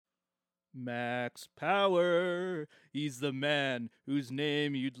Max Power, he's the man whose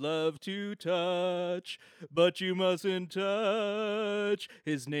name you'd love to touch, but you mustn't touch.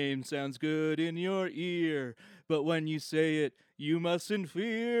 His name sounds good in your ear, but when you say it, you mustn't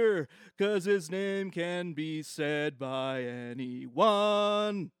fear, 'cause his name can be said by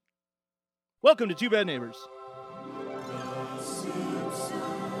anyone. Welcome to Two Bad Neighbors.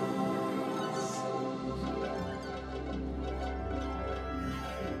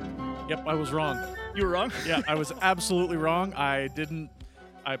 Yep, I was wrong. You were wrong? Yeah, I was absolutely wrong.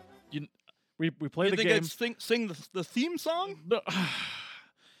 We played You the think game. I'd sing the theme song?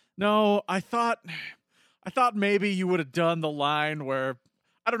 No, I thought maybe you would have done the line where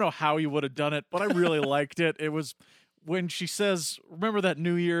I don't know how you would have done it, but I really liked it. It was when she says, "Remember that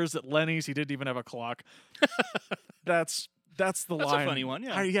New Year's at Lenny's? He didn't even have a clock." That's the That's line. a funny one,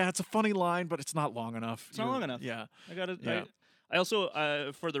 yeah. Yeah, it's a funny line, but it's not long enough. It's not long enough. Yeah. I got it. Yeah. I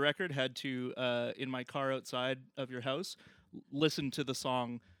also, for the record, had to, in my car outside of your house, listen to the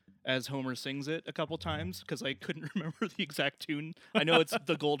song as Homer sings it a couple times because I couldn't remember the exact tune. I know it's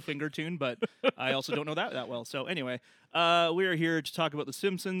the Goldfinger tune, but I also don't know that well. So anyway, we are here to talk about The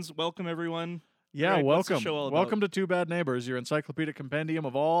Simpsons. Welcome, everyone. Yeah, Greg, what's the welcome. show all about? Welcome to Two Bad Neighbors, your encyclopedic compendium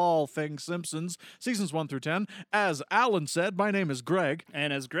of all things Simpsons, seasons 1 through 10. As Alan said, my name is Greg,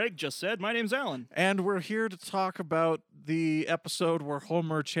 And as Greg just said, my name's Alan. and we're here to talk about the episode where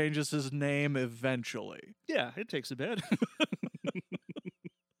Homer changes his name eventually. Yeah, it takes a bit.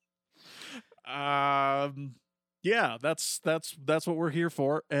 Yeah, that's what we're here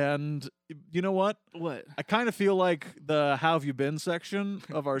for. And you know what? What? I kind of feel like the "How have you been" section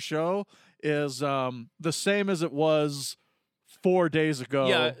of our show is the same as it was 4 days ago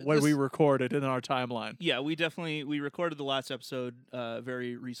Yeah, when we recorded in our timeline. Yeah, we recorded the last episode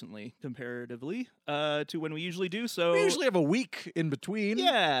very recently, comparatively to when we usually do. So We usually have a week in between.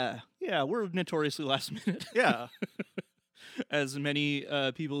 yeah, we're notoriously last minute. Yeah. As many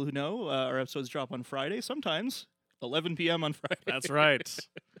people who know, our episodes drop on Friday, sometimes 11 p.m. on Friday. That's right.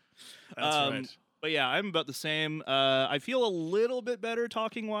 That's right. But yeah, I'm about the same. I feel a little bit better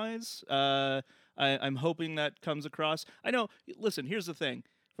talking wise. I'm hoping that comes across. I know. Listen, here's the thing.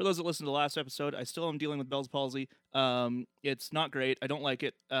 For those that listened to the last episode, I still am dealing with Bell's palsy. It's not great. I don't like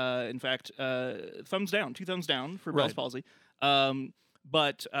it. In fact, thumbs down, 2 thumbs down for Bell's Right. palsy.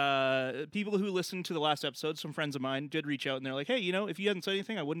 But people who listened to the last episode, some friends of mine, did reach out and they're like, hey, if you hadn't said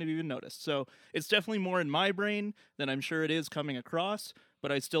anything, I wouldn't have even noticed. So it's definitely more in my brain than I'm sure it is coming across,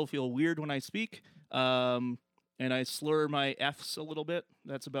 but I still feel weird when I speak. And I slur my F's a little bit.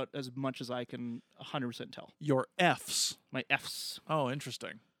 That's about as much as I can 100% tell. Your F's. My F's. Oh,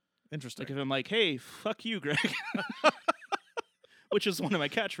 interesting. Interesting. Like if I'm like, hey, fuck you, Greg. Which is one of my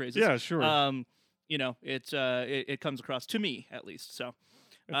catchphrases. Yeah, sure. It comes across to me at least. So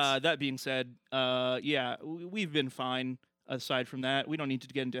that being said, we've been fine. Aside from that, we don't need to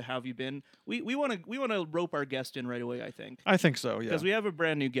get into how have you been. We want to rope our guest in right away. I think I think so. Yeah. because we have a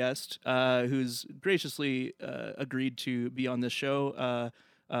brand new guest who's graciously agreed to be on this show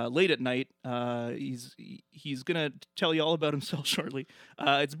late at night. He's gonna tell you all about himself shortly.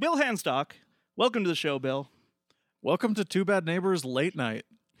 It's Bill Hanstock. Welcome to the show, Bill. Welcome to Two Bad Neighbors Late Night.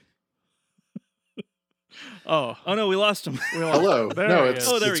 Oh no, we lost him. Hello. There No, he it's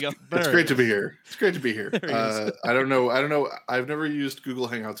is. there we go. It's There great he to be here. It's great to be here. There he is. I don't know. I've never used Google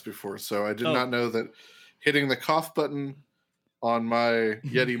Hangouts before, so I did Oh. not know that hitting the cough button on my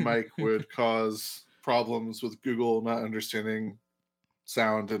Yeti mic would cause problems with Google not understanding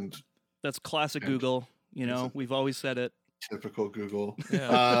sound and That's classic And- Google. We've always said it. typical Google.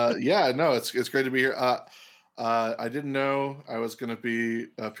 Yeah. No, it's great to be here. I didn't know I was going to be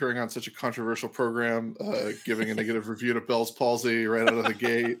appearing on such a controversial program, giving a negative review to Bell's palsy right out of the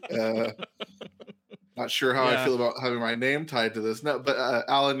gate. Not sure how Yeah. I feel about having my name tied to this. No, but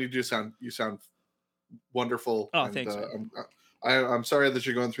Alan, you sound wonderful. Oh, and, thanks. I'm sorry that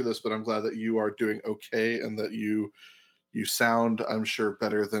you're going through this, but I'm glad that you are doing okay and that you sound, I'm sure,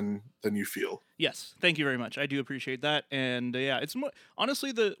 better than you feel. Yes, thank you very much. I do appreciate that, and it's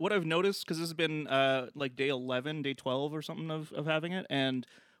honestly what I've noticed because this has been like day 11, day 12 or something of having it, and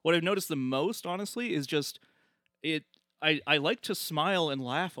what I've noticed the most, honestly, is just it. I like to smile and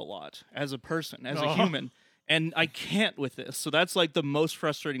laugh a lot as a person, as a Aw. human, and I can't with this. So that's like the most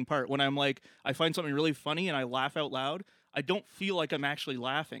frustrating part when I'm like I find something really funny and I laugh out loud. I don't feel like I'm actually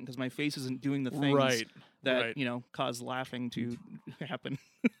laughing because my face isn't doing the things Right. that Right. cause laughing to happen.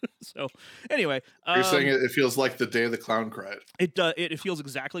 So anyway, You're saying it feels like the day the clown cried. it feels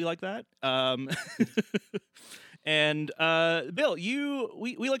exactly like that. And Bill,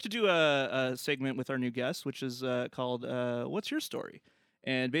 we like to do a segment with our new guest, which is called "What's Your Story?"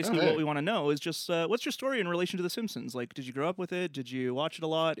 And basically, what we want to know is just what's your story in relation to The Simpsons? Like, did you grow up with it? Did you watch it a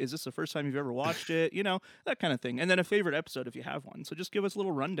lot? Is this the first time you've ever watched it? You know, that kind of thing. And then a favorite episode if you have one. So just give us a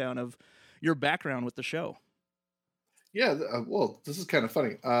little rundown of your background with the show. Yeah, well, this is kind of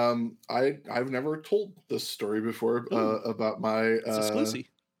funny. I've never told this story before about my. It's exclusive.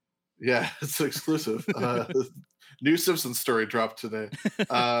 Yeah, it's exclusive. New Simpsons story dropped today.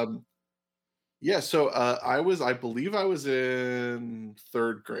 Yeah, so I believe I was in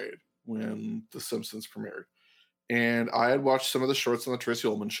 3rd grade when The Simpsons premiered, and I had watched some of the shorts on the Tracy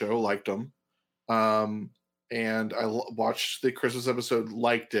Ullman Show, liked them, and I watched the Christmas episode,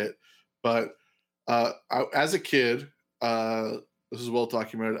 liked it, but as a kid, this is well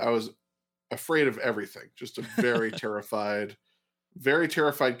documented, I was afraid of everything, just a very terrified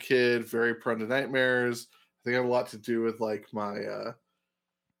kid, very prone to nightmares. I think I have a lot to do with like my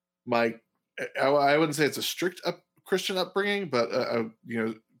I wouldn't say it's a strict Christian upbringing, but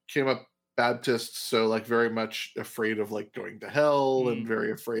came up Baptist, so like very much afraid of like going to hell, and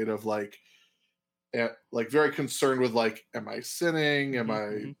very afraid of like very concerned with like, am I sinning? Am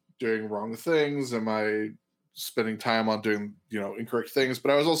I doing wrong things? Am I spending time on doing incorrect things?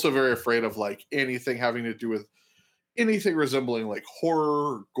 But I was also very afraid of like anything having to do with anything resembling like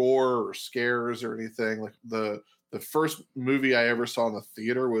horror, or gore, or scares, or anything. Like the first movie I ever saw in the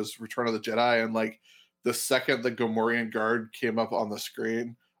theater was Return of the Jedi, and like the second the Gamorrean guard came up on the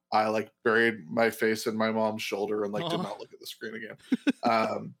screen, I like buried my face in my mom's shoulder and like did not look at the screen again.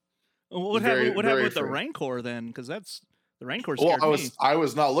 What happened with the Rancor then? Because that's the Rancor scared me. I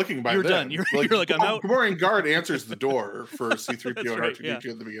was not looking by then. Done. You're like, I'm out. Gamorrean guard answers the door for C-3PO and R2-D2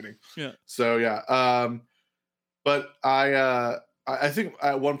 at the beginning. Yeah. So yeah. But I think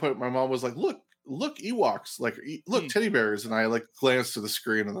at one point my mom was like, look Ewoks, like look teddy bears, and I like glanced to the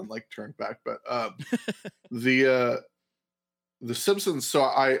screen and then like turned back. But the Simpsons, so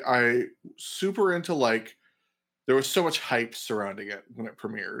I super into, like, there was so much hype surrounding it when it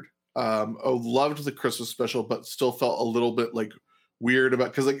premiered. I loved the Christmas special, but still felt a little bit like weird about,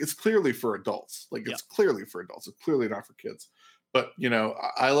 because like it's clearly for adults, it's clearly for adults, it's clearly not for kids. But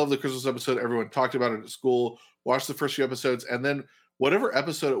I love the Christmas episode. Everyone talked about it at school, watched the first few episodes, and then whatever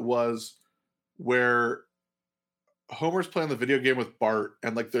episode it was where Homer's playing the video game with Bart,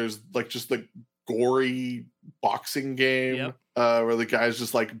 and like there's like just like gory boxing game where the guy's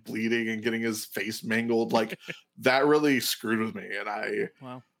just like bleeding and getting his face mangled, like that really screwed with me, and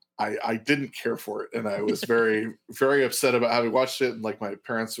I didn't care for it, and I was very very upset about having watched it. And like my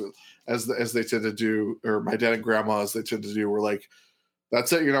parents, as they tend to do, or my dad and grandma, as they tend to do, were like,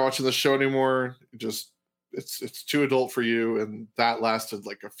 that's it, you're not watching the show anymore, just it's too adult for you. And that lasted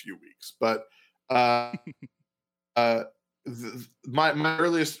like a few weeks. But my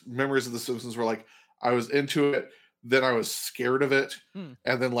earliest memories of The Simpsons were like, I was into it, then I was scared of it, and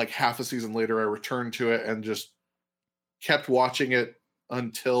then like half a season later I returned to it and just kept watching it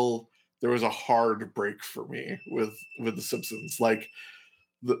until there was a hard break for me with The Simpsons. Like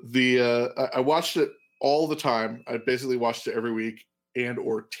I watched it all the time. I basically watched it every week and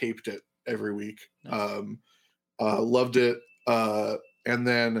or taped it every week. Nice. Loved it. And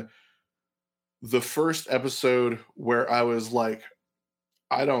then the first episode where I was like,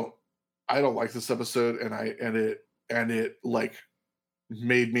 I don't like this episode, and it like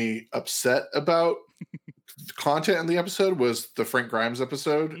made me upset about the content in the episode, was the Frank Grimes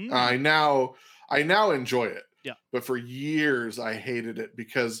episode. I now enjoy it. Yeah. But for years I hated it,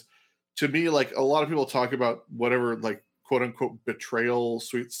 because to me, like, a lot of people talk about whatever like quote unquote betrayal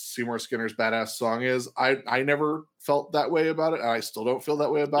Sweet Seymour Skinner's badass song is. I never felt that way about it, and I still don't feel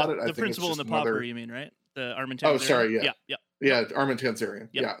that way about it. I think principal it's in the pauper, you mean, right? The Armin Tanzarian. Oh, sorry, yeah, Armin Tanzarian.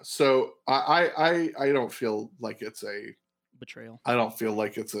 Yep. Yeah. So I don't feel like it's a betrayal. I don't feel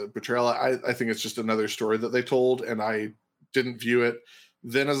like it's a betrayal. I think it's just another story that they told, and I didn't view it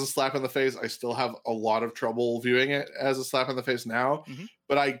then as a slap in the face. I still have a lot of trouble viewing it as a slap in the face now,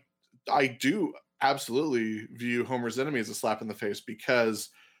 but I do absolutely view Homer's Enemy as a slap in the face, because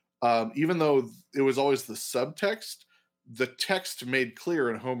even though it was always the subtext, the text made clear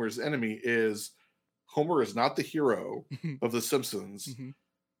in Homer's Enemy is Homer is not the hero of The Simpsons.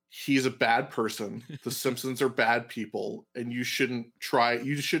 He's a bad person. The Simpsons are bad people, and you shouldn't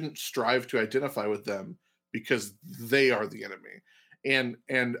strive to identify with them, because they are the enemy.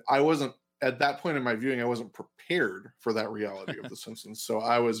 And I wasn't, at that point in my viewing, I wasn't prepared for that reality of The Simpsons. So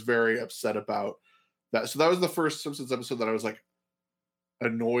I was very upset about that. So that was the first Simpsons episode that I was like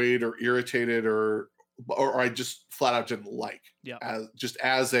annoyed or irritated or I just flat out didn't like,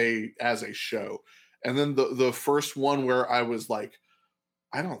 as a show. And then the first one where I was like,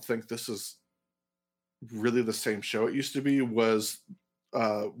 I don't think this is really the same show it used to be, was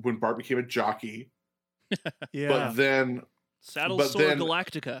when Bart became a jockey. Yeah. But then Saddle But Sword then-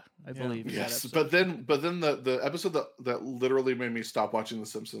 Galactica, I Yeah. believe. is that yes, episode. but then the episode that literally made me stop watching The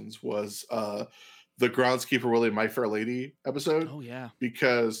Simpsons was the Groundskeeper Willie My Fair Lady episode. Oh yeah.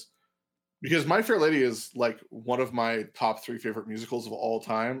 because My Fair Lady is like one of my top 3 favorite musicals of all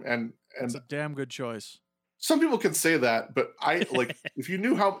time, and It's a damn good choice. some people can say that, but I like if you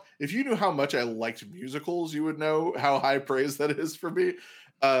knew how much I liked musicals, you would know how high praise that is for me.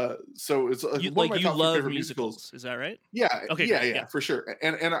 So it's You, one like of my you top 3 love favorite musicals, is that right? Yeah, Okay, yeah, great, yeah, yeah. for sure.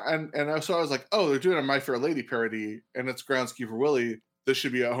 So I was like, oh, they're doing a My Fair Lady parody, and it's Groundskeeper Willie. This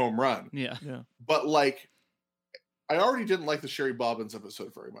should be a home run. Yeah. Yeah. But like, I already didn't like the Sherry Bobbins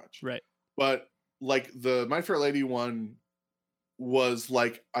episode very much. Right. But like the My Fair Lady one was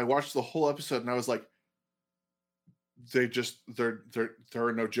like, I watched the whole episode and I was like, there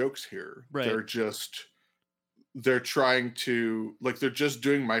are no jokes here. Right. They're trying to like they're just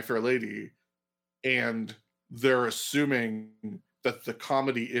doing My Fair Lady, and they're assuming that the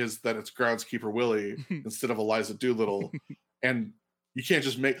comedy is that it's Groundskeeper Willie instead of Eliza Doolittle. And you can't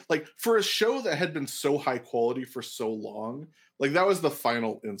just make like for a show that had been so high quality for so long, like that was the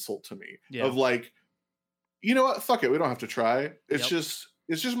final insult to me Yeah. of like, you know what? Fuck it. We don't have to try. It's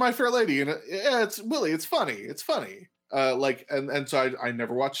Yep. just My Fair Lady. And it's Willie. It's funny. It's funny. And so I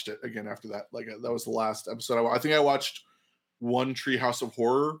never watched it again after that. Like that was the last episode. I think I watched one Treehouse of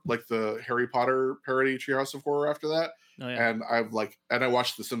Horror, like the Harry Potter parody Treehouse of Horror after that. Oh yeah. And I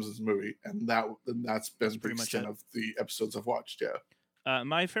watched the Simpsons movie, and that's been the pretty much extent it. of the episodes I've watched. Yeah.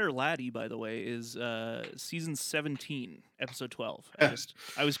 My Fair Laddie, by the way, is season 17, episode 12.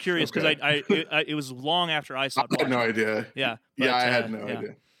 I was curious because Okay. it was long after I I stopped had watching. no idea. Yeah. Yeah, I but, had no yeah.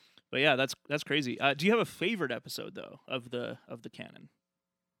 idea. But yeah, that's crazy. Do you have a favorite episode though of the canon?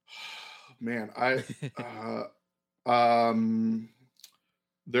 Man,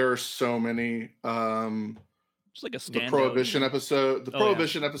 there are so many. Just like a The standout. Prohibition episode. The Oh, yeah.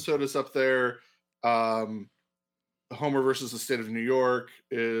 Prohibition episode is up there. Homer versus the State of New York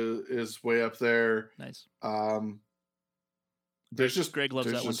is way up there. Nice. There's just Greg loves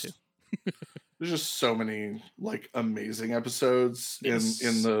there's that one just- too. There's just so many like amazing episodes in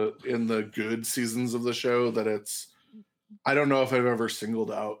the good seasons of the show that I don't know if I've ever singled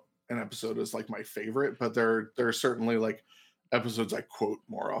out an episode as like my favorite, but there are certainly like episodes I quote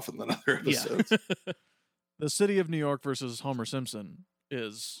more often than other episodes. The City of New York versus Homer Simpson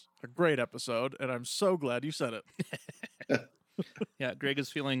is a great episode, and I'm so glad you said it. Yeah, Greg is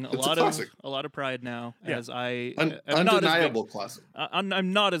feeling It's a classic. a lot of pride now Yeah. as I am not as big, Undeniable classic.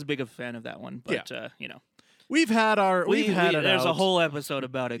 I'm not as big a fan of that one, but you know, We've had our we've had it there's out. a whole episode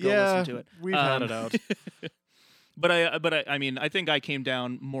about it. Go yeah, listen to it. We've had Um, it out. I mean, I think I came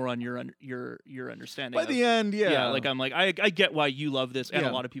down more on your understanding. By of- the end, yeah. like I'm like I get why you love this, and Yeah.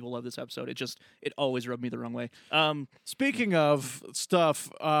 a lot of people love this episode. It always rubbed me the wrong way. Speaking of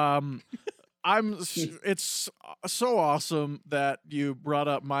stuff, it's so awesome that you brought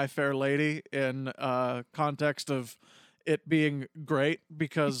up My Fair Lady in context of it being great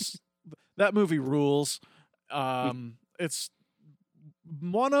because that movie rules. It's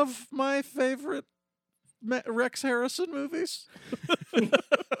one of my favorite Rex Harrison movies.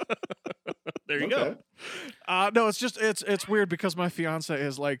 There you Okay. go. No, it's just it's weird because my fiance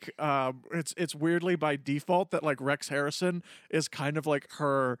is like it's weirdly by default that like Rex Harrison is kind of like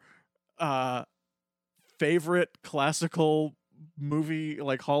her favorite classical movie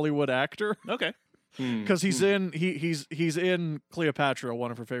like Hollywood actor Okay. because he's in Cleopatra,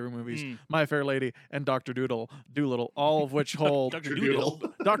 one of her favorite movies, Mm. My Fair Lady, and Dr. Doolittle, all of which hold Dr. Doodle.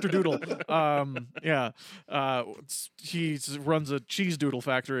 Dr. Doodle. He runs a cheese doodle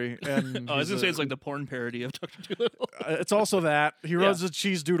factory, and Oh, I was he's gonna say it's like the porn parody of Dr. Doolittle. it's also that he runs a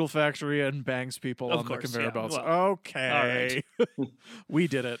cheese doodle factory and bangs people Of on course, the conveyor yeah. belts. Well, Okay, we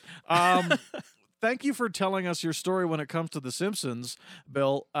did it. Thank you for telling us your story when it comes to The Simpsons,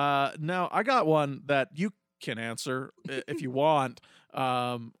 Bill. Now I got one that you can answer if you want,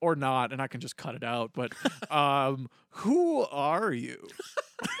 or not, and I can just cut it out. But who are you?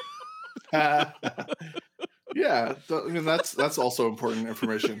 Yeah, I mean that's also important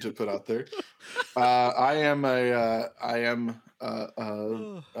information to put out there. I am a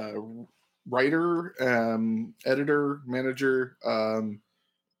writer, editor, manager,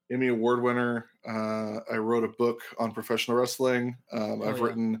 Emmy Award winner. I wrote a book on professional wrestling. I've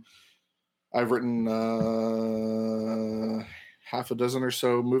written half a dozen or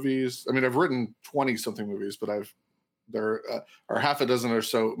so movies. I mean, I've written 20 something movies, but there are half a dozen or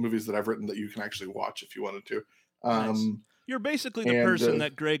so movies that I've written that you can actually watch if you wanted to. Nice. You're basically the and, person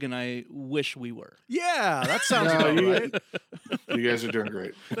that Greg and I wish we were. Yeah, that sounds No, about you- right. You guys are doing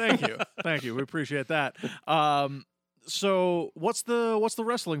great. Thank you. We appreciate that. So what's the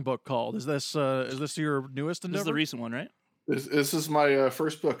wrestling book called? Is this your newest endeavor? This is the recent one, right? This is my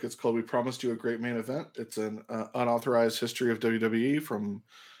first book. It's called "We Promised You a Great Main Event." It's an unauthorized history of WWE from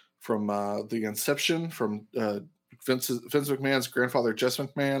the inception, from Vince McMahon's grandfather Jess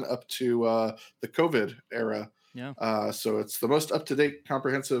McMahon up to the COVID era. Yeah. So it's the most up-to-date,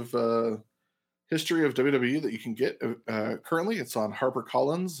 comprehensive history of WWE that you can get. Currently, it's on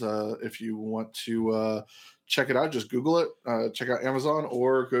HarperCollins. If you want to check it out, just Google it. Check out Amazon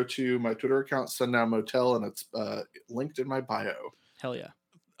or go to my Twitter account, Sundown Motel, and it's linked in my bio. Hell yeah.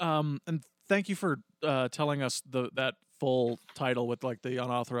 And thank you for telling us that full title with like the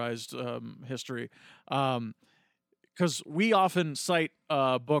unauthorized history. Because we often cite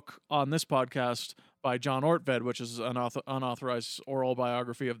a book on this podcast by John Ortved, which is an unauthorized oral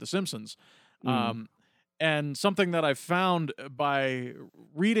biography of The Simpsons. And something that I've found by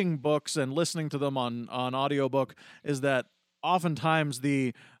reading books and listening to them on audiobook is that oftentimes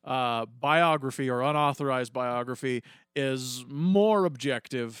the biography or unauthorized biography is more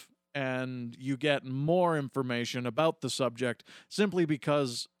objective and you get more information about the subject simply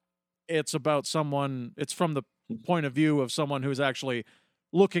because it's about someone, it's from the point of view of someone who's actually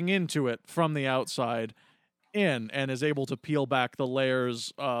looking into it from the outside in and is able to peel back the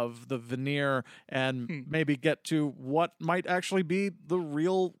layers of the veneer and maybe get to what might actually be the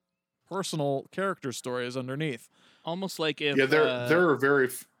real personal character stories underneath. Almost like if there are very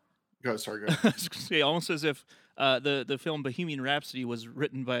go ahead. I was gonna say, almost as if the film Bohemian Rhapsody was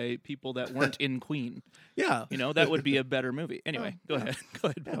written by people that weren't in Queen. Yeah, that would be a better movie. Anyway, go ahead,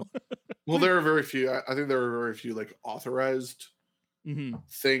 Bill. Well, there are very few. I think there are very few like authorized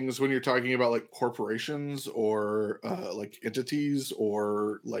things when you're talking about like corporations or like entities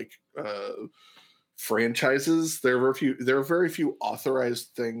or like franchises. There are very few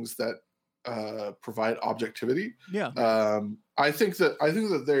authorized things that provide objectivity. Yeah. I think the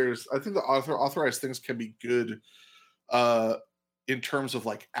authorized things can be good in terms of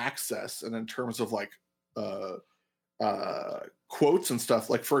like access and in terms of like quotes and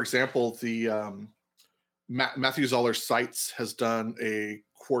stuff. Like for example, the Matthew Zoller Seitz has done a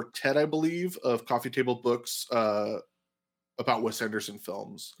quartet, I believe, of coffee table books about Wes Anderson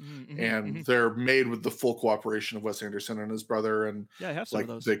films, and they're made with the full cooperation of Wes Anderson and his brother, and I have some like of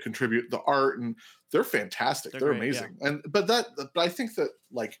those. they contribute the art, and they're fantastic. They're great, amazing. Yeah. But I think that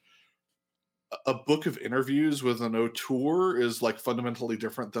like a book of interviews with an auteur is like fundamentally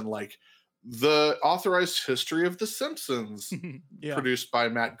different than like the authorized history of The Simpsons produced by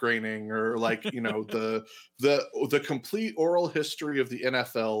Matt Groening, or like the complete oral history of the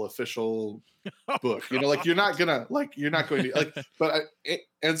NFL official book. Like you're not going to like, but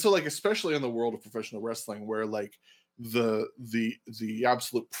and so like especially in the world of professional wrestling, where like the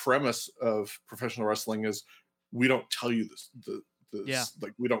absolute premise of professional wrestling is we don't tell you this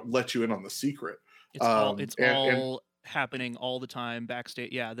like we don't let you in on the secret. It's all happening all the time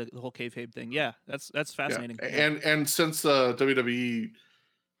backstage. Yeah, the whole kayfabe thing. Yeah, that's fascinating. Yeah. And since WWE,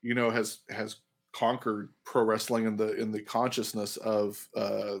 has conquered pro wrestling in the consciousness of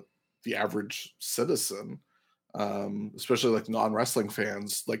the average citizen, especially like non-wrestling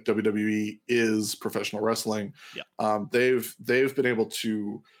fans, like WWE is professional wrestling. Yeah. They've been able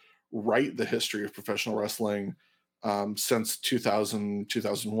to write the history of professional wrestling since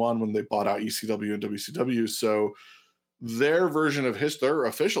 2001 when they bought out ECW and WCW. So their version of their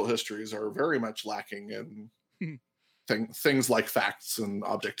official histories are very much lacking in things like facts and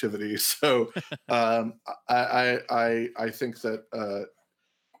objectivity. So I think that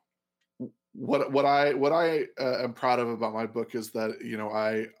what I am proud of about my book is that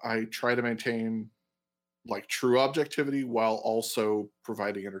I try to maintain like true objectivity while also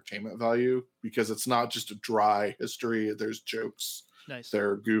providing entertainment value, because it's not just a dry history. There's jokes, there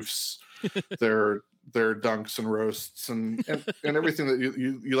are goofs, there are dunks and roasts and everything that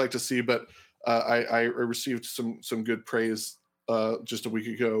you like to see. But I received some good praise just a week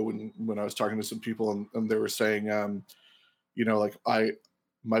ago when I was talking to some people and they were saying like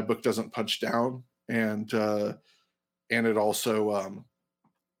my book doesn't punch down, and it also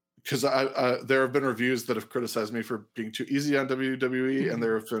because there have been reviews that have criticized me for being too easy on WWE, and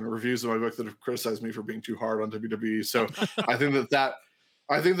there have been reviews of my book that have criticized me for being too hard on WWE. So I think that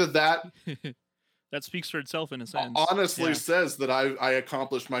that speaks for itself in a sense. Honestly, says that I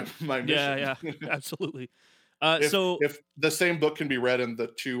accomplished my mission. Yeah, absolutely. If the same book can be read and the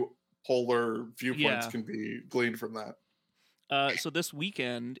two polar viewpoints can be gleaned from that. So this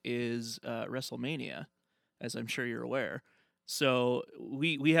weekend is WrestleMania, as I'm sure you're aware. So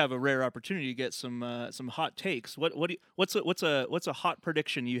we have a rare opportunity to get some hot takes. What's a hot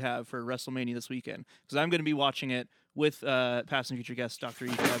prediction you have for WrestleMania this weekend? Because I'm going to be watching it with past and future guest Dr.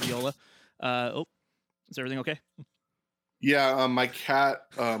 Ife Abiola. Is everything okay? Yeah, my cat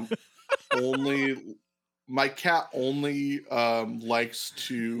only likes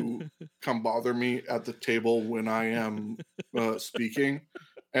to come bother me at the table when I am speaking,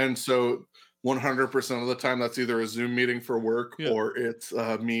 and so 100% of the time that's either a Zoom meeting for work or it's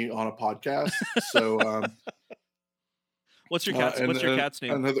me on a podcast. So what's your cat's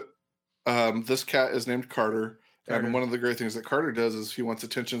name? This cat is named Carter. And one of the great things that Carter does is he wants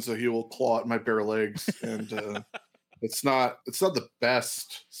attention, so he will claw at my bare legs, and it's not the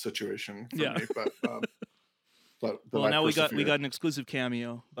best situation for me, but well, now we got an exclusive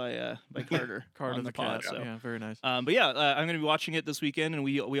cameo by Carter on the pod. So. Yeah, very nice. But yeah, I'm going to be watching it this weekend, and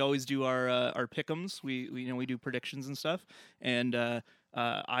we always do our pick'ems. We do predictions and stuff, and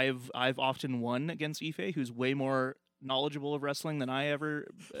I've often won against Ife, who's way more knowledgeable of wrestling than I ever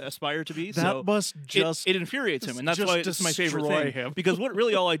aspire to be. That must just it infuriates him, and that's why it's my favorite thing. Him. Because what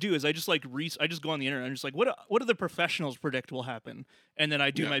really all I do is I just go on the internet and I'm just like, what do the professionals predict will happen, and then I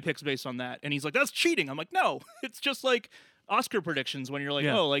do my picks based on that. And he's like, that's cheating. I'm like, no, it's just like Oscar predictions when you're like,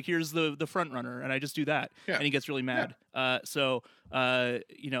 oh, like here's the front runner, and I just do that, and he gets really mad. So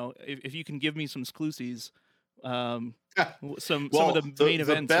if you can give me some exclusives, some of the main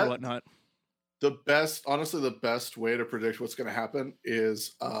events or whatnot. The best way to predict what's going to happen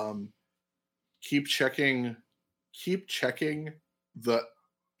is keep checking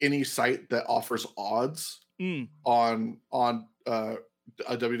any site that offers odds on a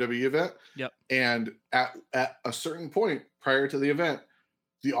WWE event. Yep. And at a certain point prior to the event,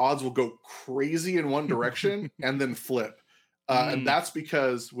 the odds will go crazy in one direction and then flip. And that's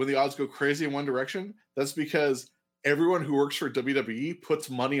because when the odds go crazy in one direction, that's because everyone who works for WWE puts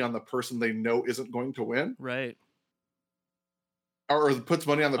money on the person they know isn't going to win. Right. Or puts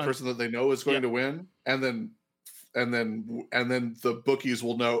money on the person that they know is going to win. And then the bookies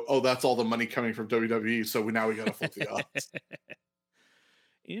will know, oh, that's all the money coming from WWE. So we got to flip the odds.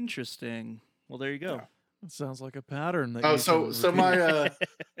 Interesting. Well, there you go. Yeah. That sounds like a pattern. My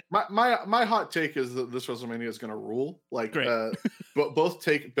hot take is that this WrestleMania is going to rule. Like, both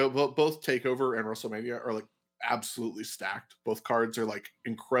Takeover and WrestleMania are like absolutely stacked. Both cards are like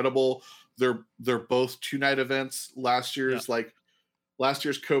incredible. They're both 2-night events. Last year's COVID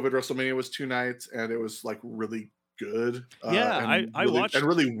WrestleMania was 2 nights, and it was like really good. I watched, and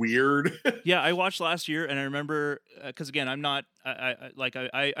really weird. Yeah, I watched last year, and I remember because again, I'm not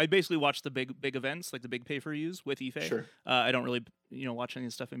I basically watch the big events, like the big pay-per-views with Ife. Sure. I don't really watch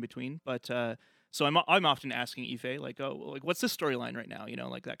any stuff in between, but so I'm often asking Ife like, oh, like what's this storyline right now,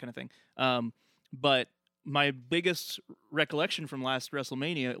 like that kind of thing. But my biggest recollection from last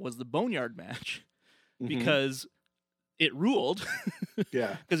WrestleMania was the Boneyard match because it ruled.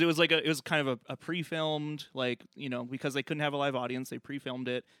 Yeah. Because it was kind of a pre-filmed, because they couldn't have a live audience, they pre-filmed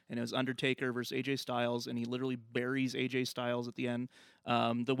it, and it was Undertaker versus AJ Styles, and he literally buries AJ Styles at the end.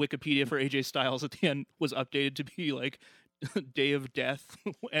 The Wikipedia for AJ Styles at the end was updated to be like day of death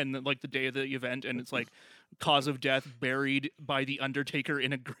and like the day of the event, and it's like cause of death buried by the Undertaker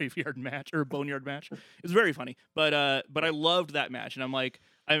in a graveyard match or a boneyard match. It was very funny, but I loved that match, and I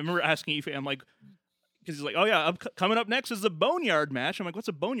remember asking Ife, I'm like, because he's like, oh yeah, coming up next is the boneyard match. I'm like, what's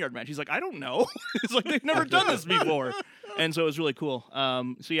a boneyard match? He's like, I don't know. It's like they've never done this before, and so it was really cool.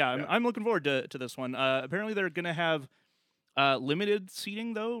 I'm looking forward to this one. Apparently they're gonna have limited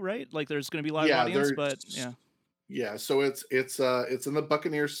seating though, right? Like there's gonna be live audience, but yeah. Yeah, so it's in the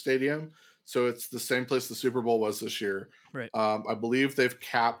Buccaneers Stadium, so it's the same place the Super Bowl was this year. Right. I believe they've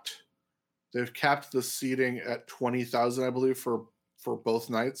capped the seating at 20,000, I believe, for both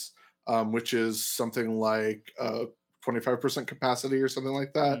nights, which is something like 25% capacity or something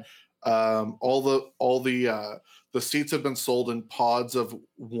like that. All the seats have been sold in pods of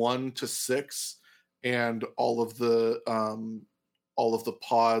 1 to 6, and all of the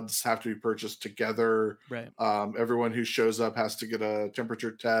pods have to be purchased together. Right. Everyone who shows up has to get a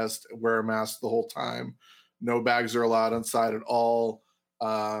temperature test, wear a mask the whole time. No bags are allowed inside at all.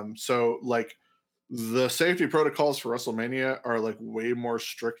 So like the safety protocols for WrestleMania are like way more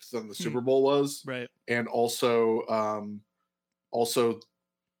strict than the Super Bowl was. Right. And also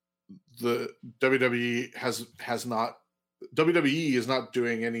the WWE is not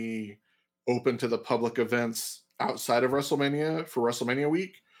doing any open to the public events outside of WrestleMania for WrestleMania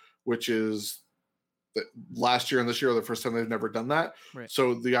week, which is last year and this year are the first time they've never done that. Right.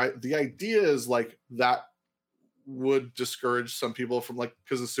 So the idea is like that would discourage some people from like,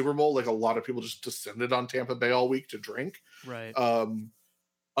 because the Super Bowl, like a lot of people just descended on Tampa Bay all week to drink. Right.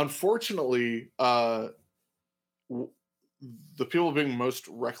 Unfortunately, the people being most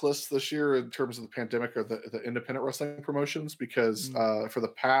reckless this year in terms of the pandemic are the independent wrestling promotions, because for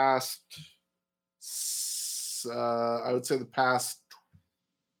the past, I would say the past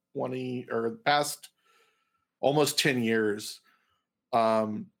 20 or the past almost 10 years,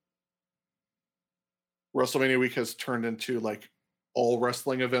 WrestleMania week has turned into like all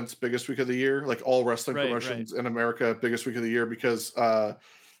wrestling events biggest week of the year, like all wrestling promotions in America biggest week of the year, because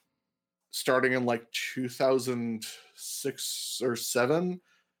starting in like 2006 or 7,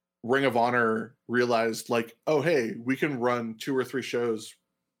 Ring of Honor realized like, oh hey, we can run 2 or 3 shows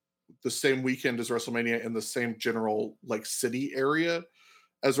the same weekend as WrestleMania in the same general like city area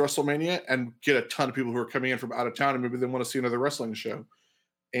as WrestleMania and get a ton of people who are coming in from out of town and maybe they want to see another wrestling show.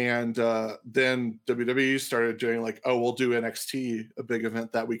 And then WWE started doing like, oh, we'll do NXT, a big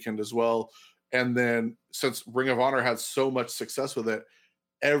event that weekend as well. And then since Ring of Honor had so much success with it,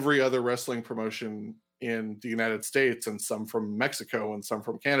 every other wrestling promotion in the United States, and some from Mexico and some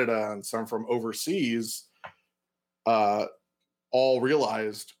from Canada and some from overseas, all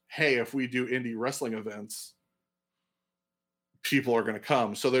realized, hey, if we do indie wrestling events, people are going to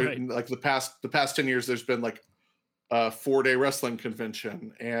come. So there, like the past 10 years, there's been like a 4-day wrestling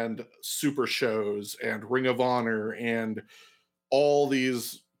convention and super shows and Ring of Honor and all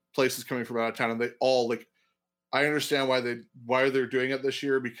these places coming from out of town, and they all like, I understand why they're doing it this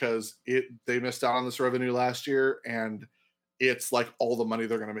year, because they missed out on this revenue last year, and it's like all the money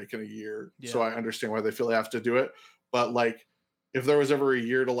they're going to make in a year. Yeah. So I understand why they feel they have to do it. But like, if there was ever a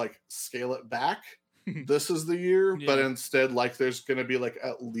year to like scale it back, this is the year. Yeah. But instead, like, there's going to be like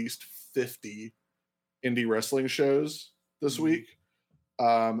at least 50 indie wrestling shows this week,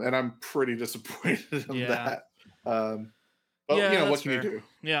 and I'm pretty disappointed in that. But you know, what can you do?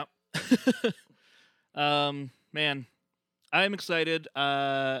 Yeah. Man, I'm excited.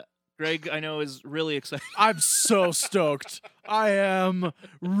 Greg, I know, is really excited. I'm so stoked. I am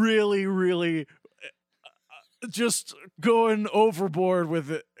really, really just going overboard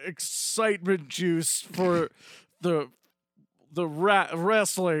with excitement juice for the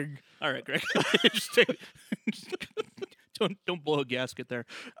wrestling. All right, Greg. Don't blow a gasket there.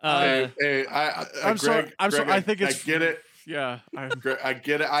 I'm Greg, sorry. I think it's. I get it. Yeah, I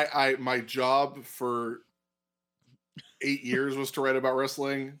get it. I my job for 8 years was to write about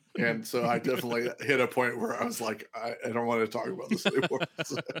wrestling, and so I definitely hit a point where I was like, I don't want to talk about this anymore.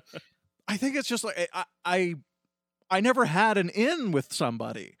 I think it's just like I never had an in with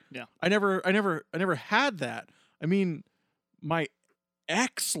somebody. Yeah, I never had that. I mean, my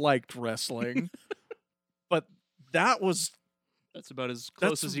ex liked wrestling, but that's about as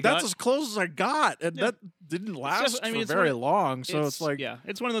close as you got. That's as close as I got, and that didn't last for very long. So it's like, yeah,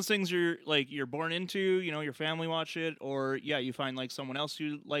 it's one of those things you're born into. You know, your family watch it, or you find like someone else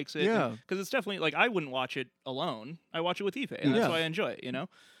who likes it. Yeah, because it's definitely like I wouldn't watch it alone. I watch it with Aoife, and that's why I enjoy it. You know,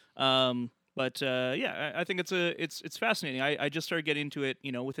 but I think it's fascinating. I just started getting into it,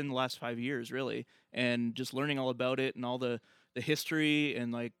 you know, within the last 5 years, really, and just learning all about it and all the history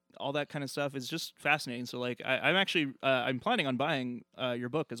and like all that kind of stuff is just fascinating. So like I'm actually I'm planning on buying your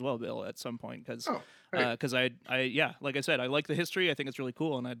book as well, Bill, at some point, because I like I said, I like the history. I think it's really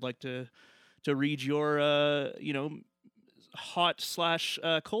cool, and I'd like to read your you know, hot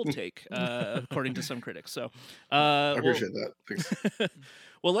 / cold take according to some critics. So I appreciate that. Thanks.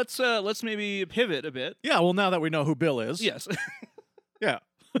 Well, let's maybe pivot a bit. Yeah, well, now that we know who Bill is. Yes. Yeah.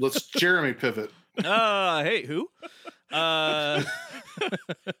 Let's Jeremy pivot. Hey, who?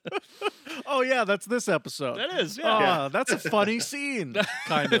 Oh yeah, that's this episode. That is, yeah. That's a funny scene.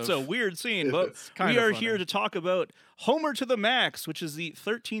 Kind of. It's a weird scene, but we are here to talk about Homer to the Max, which is the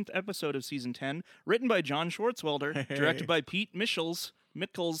 13th episode of season 10, written by John Swartzwelder, directed by Pete Michels. I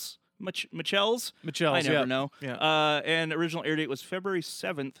never know. Yeah. And original air date was February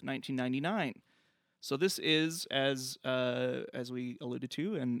 7th, 1999. So this is, as we alluded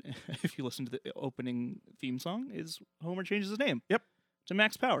to, and if you listen to the opening theme song, is Homer changes his name. Yep. To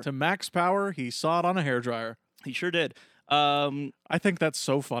Max Power. To Max Power. He saw it on a hairdryer. He sure did. I think that's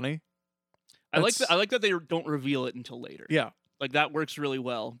so funny. I like that they don't reveal it until later. Yeah. Like, that works really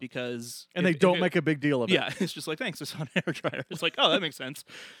well, because... And they don't make a big deal of it. Yeah, it's just like, thanks, it's on a hairdryer. It's like, oh, that makes sense.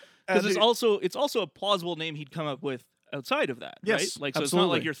 Because it's also a plausible name he'd come up with outside of that, yes, right? Like, so absolutely. It's not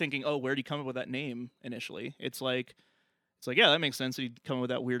like you're thinking, oh, where did he come up with that name initially? It's like, yeah, that makes sense. He'd come up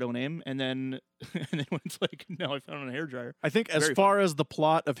with that weirdo name, and then when it's like, no, I found it on a hairdryer. I think as far as the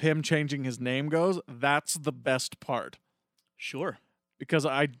plot of him changing his name goes, that's the best part. Sure. because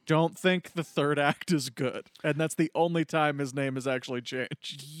I don't think the third act is good, and that's the only time his name is actually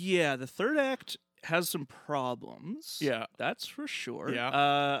changed. Yeah, the third act has some problems. Yeah. That's for sure.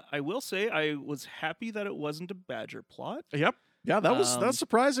 Yeah. I will say I was happy that it wasn't a Badger plot. Yep. Yeah, that's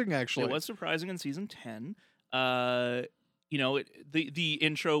surprising actually. It was surprising in season 10. The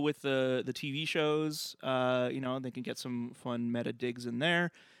intro with the TV shows, they can get some fun meta digs in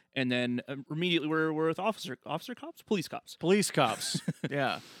there. And then immediately we're with police cops. Police cops.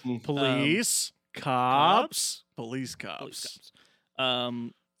 Yeah. Police cops. Police cops.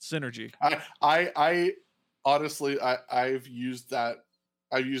 Synergy. I honestly, I've used that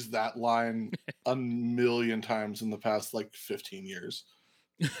line a million times in the past 15 years.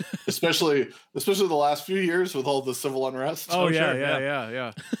 especially the last few years with all the civil unrest. Oh yeah, sure,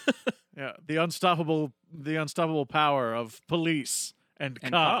 yeah. Yeah. The unstoppable power of police and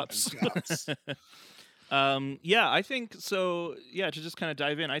cops. I think so. Yeah, to just kind of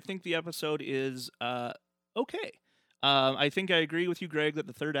dive in, I think the episode is okay. I think I agree with you, Greg, that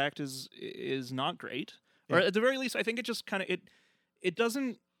the third act is not great, or at the very least, I think it just kind of it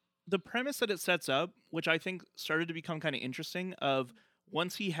doesn't. The premise that it sets up, which I think started to become kind of interesting, of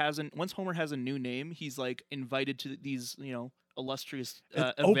once Homer has a new name, he's invited to these illustrious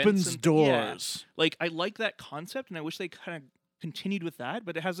it events opens and, doors. Yeah, I like that concept, and I wish they kind of continued with that.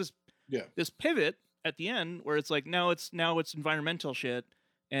 But it has this pivot at the end where it's now it's environmental shit,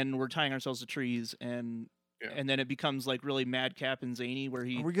 and we're tying ourselves to trees and. Yeah. And then it becomes really madcap and zany where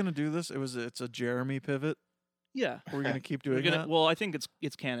he. Are we gonna do this? It's a Jeremy pivot. Yeah, we're gonna keep doing that. Well, I think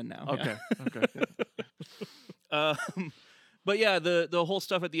it's canon now. Okay. Yeah. Okay. But yeah, the whole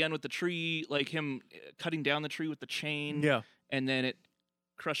stuff at the end with the tree, him cutting down the tree with the chain. Yeah. And then it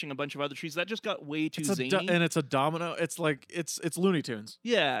crushing a bunch of other trees. That just got way too zany. And it's a domino. It's it's Looney Tunes.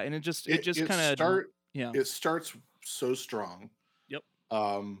 Yeah, and it kind of It starts so strong. Yep.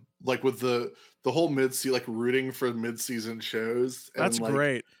 With the whole rooting for mid-season shows. That's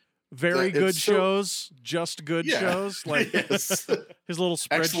great. Very good shows, just good shows. Yes. His little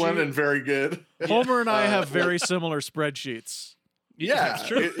spreadsheet. Excellent and very good. Homer and I have very similar spreadsheets. Yeah, it's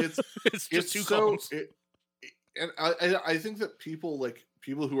true. It's just two columns. And I think that people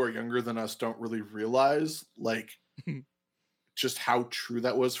who are younger than us don't really realize just how true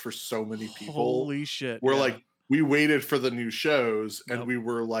that was for so many people. Holy shit. We're we waited for the new shows and we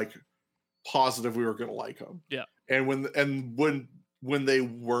were positive we were going to like them. Yeah. And when they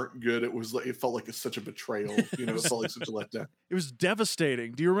weren't good, it felt like such a betrayal. It felt like such a letdown. It was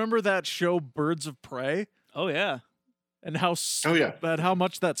devastating. Do you remember that show Birds of Prey? Oh yeah. And how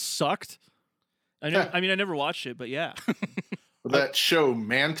much that sucked? I know. I mean, I never watched it, but yeah. That show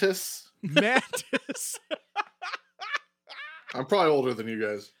Mantis. Mantis. I'm probably older than you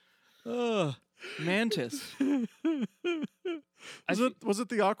guys. Mantis. Was it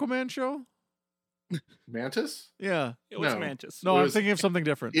the Aquaman show? Mantis? Yeah. It was Mantis. No, I'm thinking of something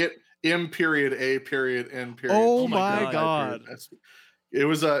different. M period A period N period. Oh my god. It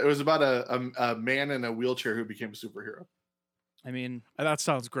was about a man in a wheelchair who became a superhero. I mean, that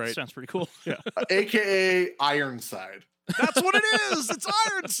sounds great. Sounds pretty cool. Yeah. AKA Ironside. That's what it is. It's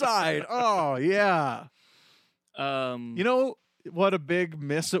Ironside. Oh yeah. You know what a big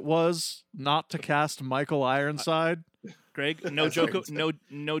miss it was not to cast Michael Ironside? Greg, no joke.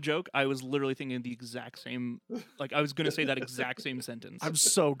 No joke. I was literally thinking the exact same. I was going to say that exact same sentence. I'm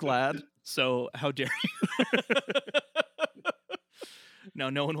so glad. So how dare you?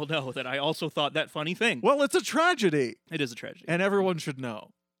 Now no one will know that I also thought that funny thing. Well, it's a tragedy. It is a tragedy, and everyone should know.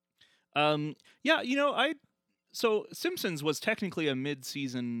 Yeah, so Simpsons was technically a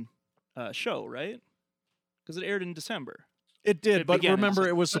mid-season show, right? Because it aired in December. It did, but remember,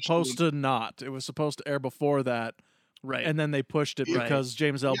 it was supposed to not. It was supposed to air before that. Right. And then they pushed it because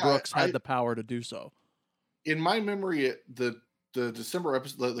James L. Brooks had the power to do so. In my memory, the December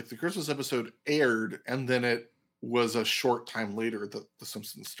episode, the Christmas episode aired, and then it was a short time later that The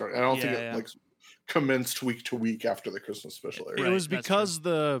Simpsons started. I don't think it commenced week to week after the Christmas special aired. It was because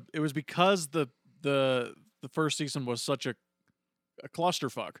the first season was such a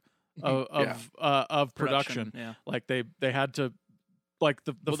clusterfuck of production. Yeah. They had to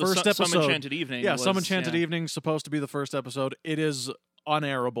the first episode. Some Enchanted Evening. Yeah, Some Enchanted Evening supposed to be the first episode. It is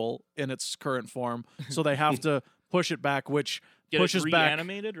unairable in its current form, so they have to push it back, which pushes back.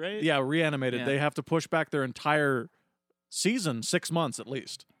 Reanimated, right? Yeah, reanimated. Yeah. They have to push back their entire season, 6 months at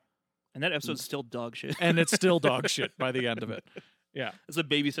least. And that episode's still dog shit. And it's still dog shit by the end of it. Yeah, it's a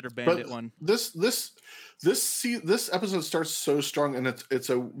Babysitter Bandit one. This episode starts so strong, and it's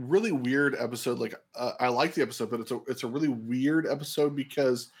a really weird episode. I like the episode, but it's a really weird episode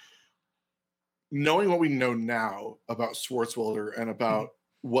because knowing what we know now about Swartzwelder and about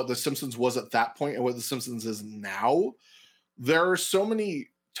what The Simpsons was at that point and what The Simpsons is now, there are so many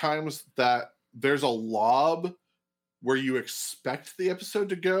times that there's a lob where you expect the episode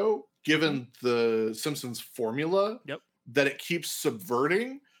to go, given the Simpsons formula, that it keeps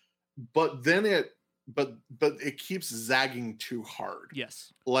subverting, but then it keeps zagging too hard.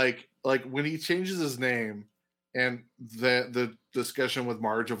 Yes. Like when he changes his name and the discussion with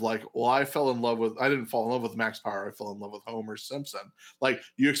Marge of like, well, I didn't fall in love with Max Power, I fell in love with Homer Simpson. Like,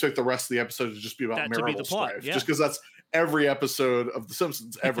 you expect the rest of the episode to just be about marital strife, just because that's every episode of The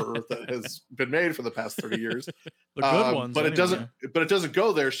Simpsons ever that has been made for the past 30 years. The good ones, but anyway. it doesn't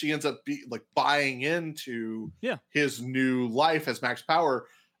go there. She ends up buying into his new life as Max Power,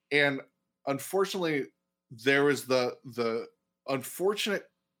 and unfortunately, there is the unfortunate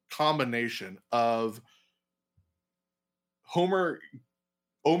combination of Homer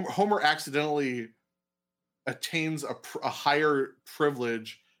accidentally attains a higher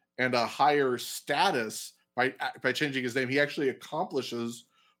privilege and a higher status by changing his name. He actually accomplishes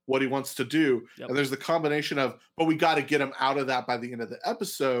what he wants to do. And there's the combination of, but we got to get him out of that by the end of the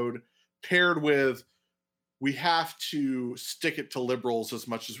episode, paired with, we have to stick it to liberals as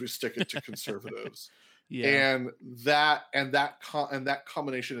much as we stick it to conservatives. And that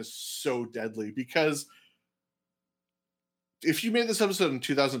combination is so deadly, because if you made this episode in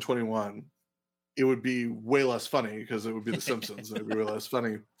 2021, it would be way less funny because it would be The Simpsons and it would be way less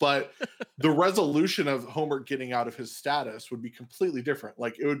funny. But the resolution of Homer getting out of his status would be completely different.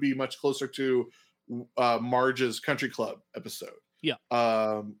 Like, it would be much closer to Marge's Country Club episode. Yeah.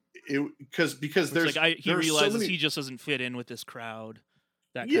 Because there's like he realizes so many, he just doesn't fit in with this crowd.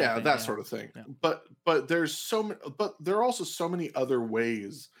 That sort of thing. Yeah. But there are also so many other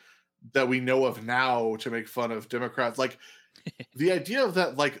ways that we know of now to make fun of Democrats. Like, the idea of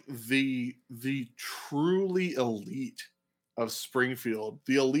that, like the truly elite of Springfield,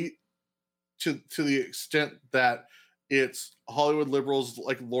 the elite to the extent that it's Hollywood liberals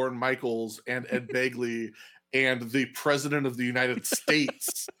like Lorne Michaels and Ed Begley and the president of the United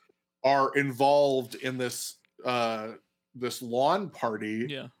States are involved in this lawn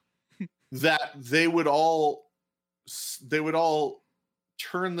party. That they would all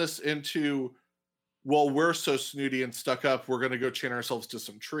turn this into, well, we're so snooty and stuck up, we're going to go chain ourselves to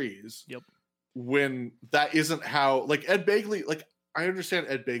some trees. When that isn't how, like, Ed Begley, like, I understand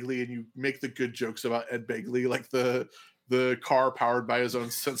Ed Begley, and you make the good jokes about Ed Begley, like the car powered by his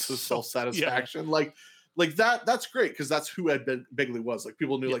own sense of self-satisfaction. Like that's great, because that's who Ed Begley was. Like,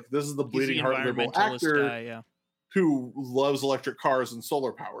 people knew, like, this is the bleeding heart liberal actor guy, who loves electric cars and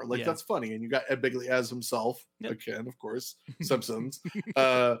solar power. Like, that's funny. And you got Ed Begley as himself, again, of course, Simpsons.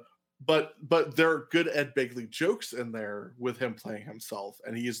 But there are good Ed Begley jokes in there with him playing himself,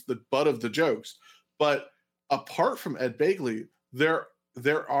 and he's the butt of the jokes. But apart from Ed Begley, there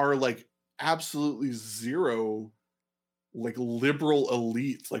are like absolutely zero like liberal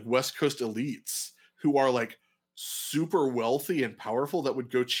elites, like West Coast elites, who are like super wealthy and powerful that would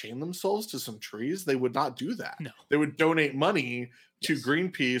go chain themselves to some trees. They would not do that. No. They would donate money to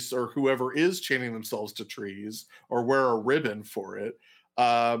Greenpeace or whoever is chaining themselves to trees, or wear a ribbon for it.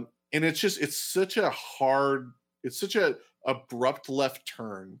 And it's such a abrupt left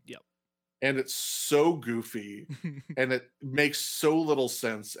turn. And it's so goofy and it makes so little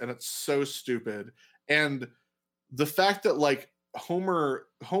sense, and it's so stupid. And the fact that like Homer's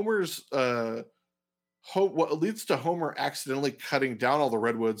what leads to Homer accidentally cutting down all the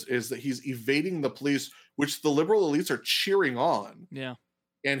redwoods is that he's evading the police, which the liberal elites are cheering on.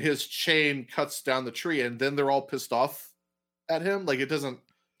 And his chain cuts down the tree, and then they're all pissed off at him. Like, it doesn't.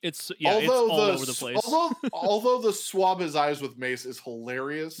 It's all over the place. Although the swab his eyes with mace is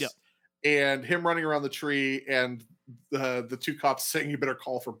hilarious. And him running around the tree and the two cops saying you better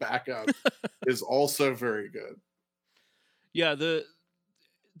call for backup is also very good.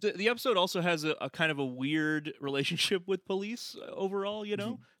 The episode also has a kind of a weird relationship with police overall,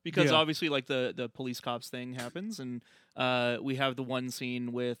 because obviously like the police cops thing happens, and we have the one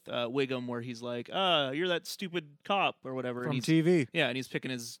scene with Wiggum where he's like, you're that stupid cop or whatever. From and TV. Yeah, and he's picking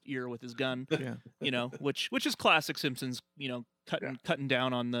his ear with his gun. Which is classic Simpsons, cutting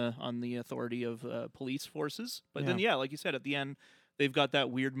down on the authority of police forces. But then like you said, at the end they've got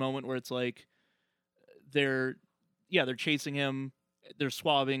that weird moment where it's like they're chasing him, they're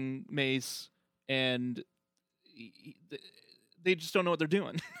swabbing Mace, and they just don't know what they're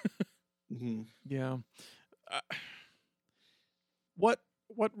doing. Yeah. What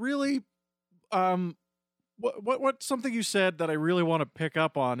really what something you said that I really want to pick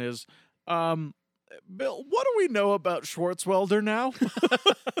up on is Bill, what do we know about Schwartzwelder now? Did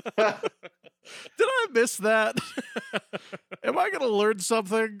I miss that? Am I going to learn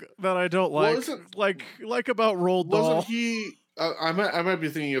something that I don't Well, like? isn't- like about Roald Dahl? Wasn't he? I might be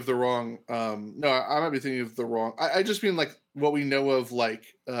thinking of the wrong. No, I might be thinking of the wrong. I just mean like what we know of like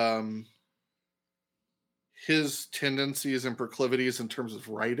his tendencies and proclivities in terms of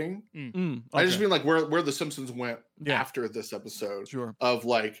writing. I just Okay. mean like where the Simpsons went Yeah. after this episode. Sure. Of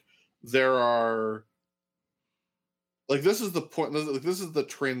like there are like this is the point. This is the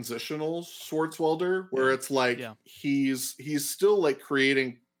transitional Swartzwelder where it's like Yeah. he's still like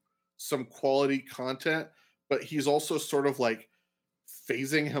creating some quality content, but he's also sort of like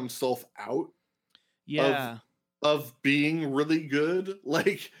phasing himself out Yeah. of being really good.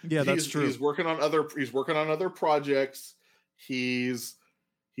 Like Yeah, that's true. He's working on other projects. He's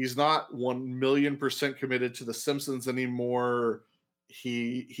not 1,000,000% committed to the Simpsons anymore.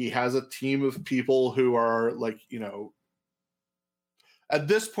 He has a team of people who are like, you know, at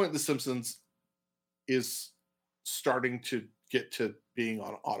this point the Simpsons is starting to get to being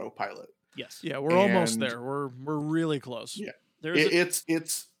on autopilot. Yes. Yeah, we're almost And- there. We're really close. Yeah. There's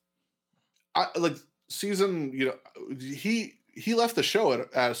It's like season, you know, he left the show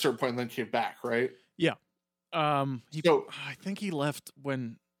at a certain point and then came back, right? So I think he left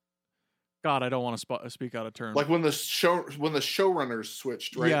when. God, I don't want to speak out of turn. like when the showrunners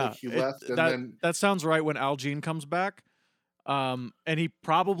switched, right? Yeah, Like he left and that, then that sounds right. When Al Jean comes back, and he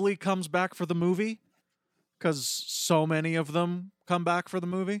probably comes back for the movie, because so many of them come back for the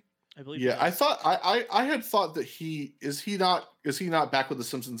movie. I believe. yeah, he I is. thought I had thought that he not back with the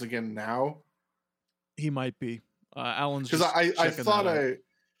Simpsons again now? He might be. Alan's Because just I checking thought that out.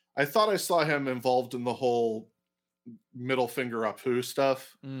 I thought I saw him involved in the whole middle finger up who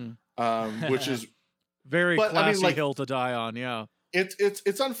stuff, Mm. which is Very but, I mean, classy like- hill to die on. Yeah.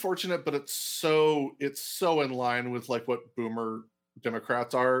 it's unfortunate, but it's so in line with like what Boomer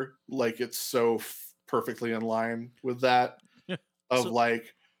Democrats are. Like it's so perfectly in line with that of So-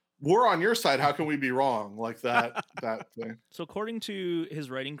 like we're on your side. How can we be wrong? Like that thing. So according to his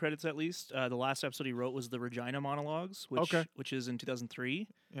writing credits, at least, the last episode he wrote was the Regina monologues, which is in 2003.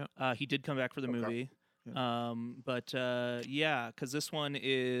 Yeah. He did come back for the Okay. movie. But yeah, because this one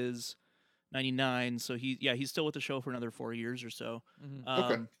is 99, so he's still with the show for another 4 years or so. Mhm.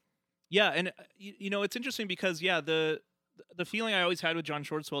 Okay. Yeah, and you know it's interesting because the feeling I always had with John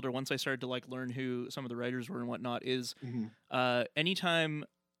Swartzwelder once I started to like learn who some of the writers were and whatnot is Mhm. anytime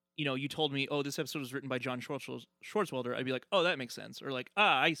you know you told me, oh, this episode was written by John Swartzwelder, I'd be like, oh, that makes sense, or like,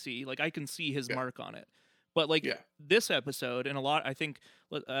 I see, like I can see his Yeah. mark on it. But like Yeah. this episode and a lot, I think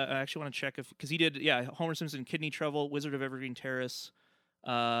I actually want to check because he did, Homer Simpson, Kidney Trouble, Wizard of Evergreen Terrace,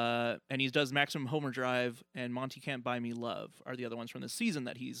 and he does Maximum Homer Drive and Monty Can't Buy Me Love are the other ones from the season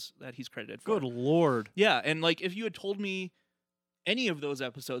that he's credited for. Good lord. Yeah, and like if you had told me any of those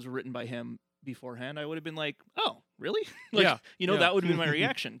episodes were written by him beforehand, I would have been like, "Oh, really?" Like, Yeah, you know, yeah. that would have been my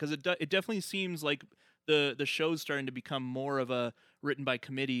reaction because it definitely seems like the show's starting to become more of a written by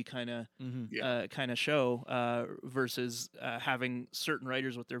committee kind of Yeah. show versus having certain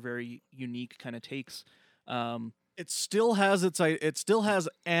writers with their very unique kind of takes. It still has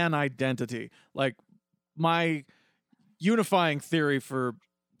an identity. Like my unifying theory for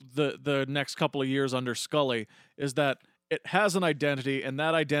the next couple of years under Scully is that it has an identity, and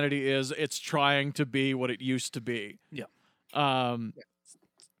that identity is it's trying to be what it used to be. Yeah.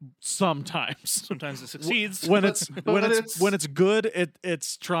 Sometimes Sometimes it succeeds. when But- it's but when it's good,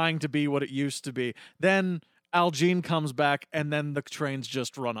 it's trying to be what it used to be. Then Al Jean comes back, and then the trains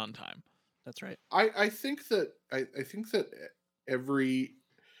just run on time. That's right. I think that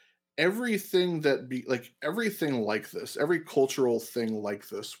everything that be like everything like this, every cultural thing like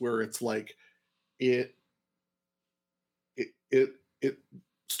this, where it's like it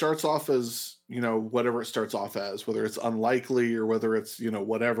starts off as, you know, whatever it starts off as, whether it's unlikely or whether it's, you know,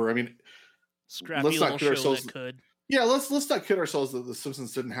 whatever. I mean, Scrappy let's not little kid show ourselves- that could. yeah, let's not kid ourselves that the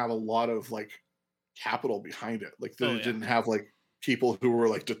Simpsons didn't have a lot of like capital behind it. Like that Oh, it yeah. didn't have like people who were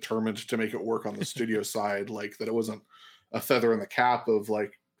like determined to make it work on the studio side, like that it wasn't a feather in the cap of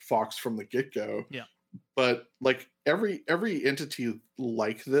like Fox from the get-go. Yeah. But like every entity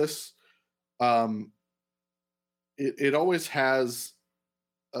like this, it always has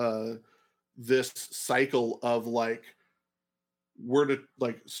this cycle of like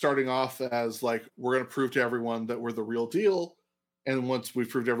starting off as like we're going to prove to everyone that we're the real deal, and once we've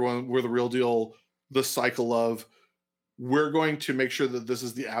proved to everyone we're the real deal, the cycle of we're going to make sure that this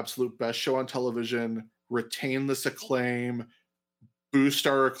is the absolute best show on television, retain this acclaim, boost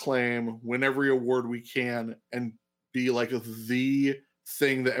our acclaim, win every award we can, and be like the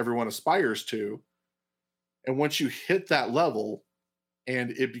thing that everyone aspires to. And once you hit that level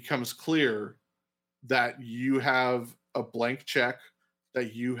and it becomes clear that you have a blank check,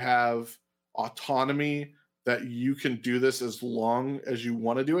 that you have autonomy, that you can do this as long as you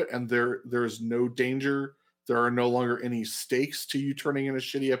want to do it, and there's no danger, there are no longer any stakes to you turning in a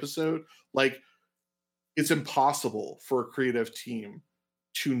shitty episode. Like, it's impossible for a creative team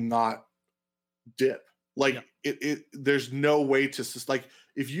to not dip. Like, it there's no way to, like,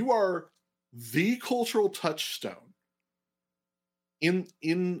 if you are the cultural touchstone in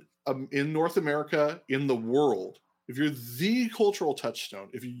North America, in the world, if you're the cultural touchstone,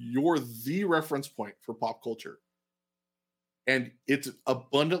 if you're the reference point for pop culture, and it's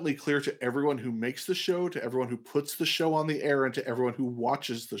abundantly clear to everyone who makes the show, to everyone who puts the show on the air, and to everyone who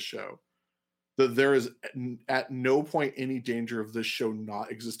watches the show, that there is at no point any danger of this show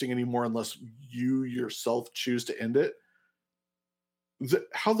not existing anymore unless you yourself choose to end it.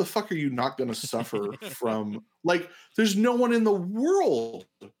 How the fuck are you not going to suffer from, like, there's no one in the world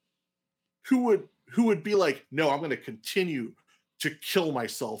who would be like, no, I'm going to continue to kill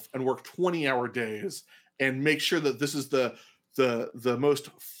myself and work 20-hour days and make sure that this is the most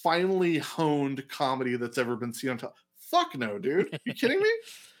finely honed comedy that's ever been seen on top. Fuck no, dude. Are you kidding me?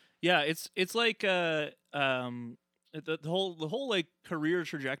 Yeah, it's like the whole like career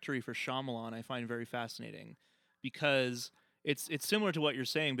trajectory for Shyamalan I find very fascinating, because it's similar to what you're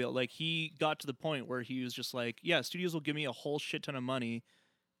saying, Bill. Like, he got to the point where he was just like, yeah, studios will give me a whole shit ton of money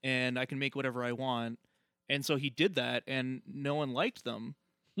and I can make whatever I want. And so he did that and no one liked them.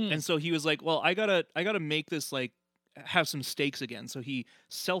 And so he was like, well, I gotta make this, like, have some stakes again. So he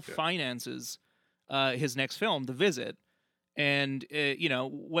self-finances his next film, The Visit. And you know,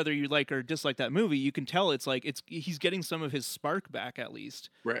 whether you like or dislike that movie, you can tell it's like he's getting some of his spark back, at least,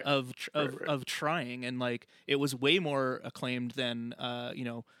 of trying. And like, it was way more acclaimed than you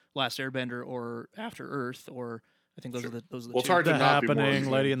know, Last Airbender or After Earth, or I think those are the Well, two. it's hard to The not be more Happening,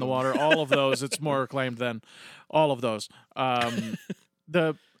 acclaimed Lady in the than- Water, all of those. It's more acclaimed than all of those.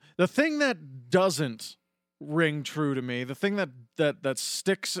 The thing that doesn't ring true to me, the thing that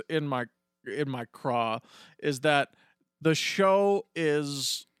sticks in my craw, is that the show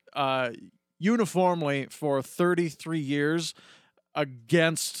is uniformly for 33 years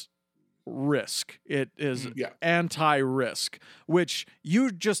against risk. It is anti-risk, which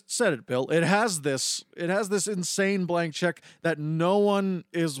you just said it, Bill. It has this insane blank check that no one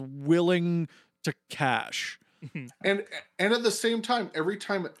is willing to cash. And at the same time, every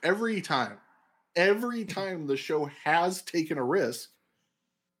time the show has taken a risk,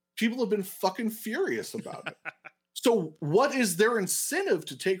 people have been fucking furious about it. So what is their incentive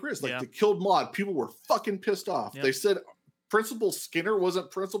to take risks? Like, they killed Maude. People were fucking pissed off. They said Principal Skinner wasn't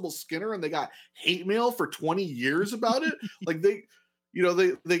Principal Skinner, and they got hate mail for 20 years about it. Like, they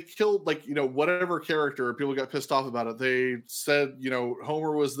killed, like, you know, whatever character, people got pissed off about it. They said, you know,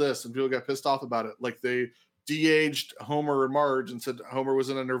 Homer was this, and people got pissed off about it. Like, they de-aged Homer and Marge and said Homer was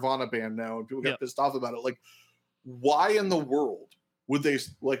in a Nirvana band now, and people got pissed off about it. Like, why in the world would they,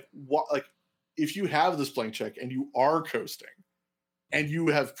 like, what, like, if you have this blank check and you are coasting, and you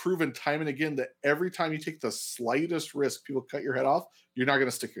have proven time and again that every time you take the slightest risk, people cut your head off, you're not going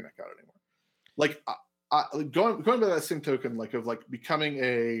to stick your neck out anymore. Like, going by that same token, like, of like becoming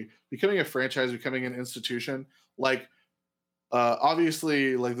a franchise, becoming an institution, like,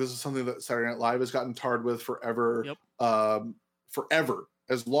 obviously, like, this is something that Saturday Night Live has gotten tarred with forever. Forever.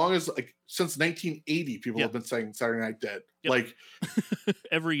 As long as, like, since 1980, people have been saying Saturday Night dead. Like,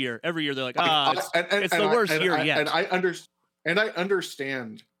 every year they're like, it's the worst year yet. And I understand. I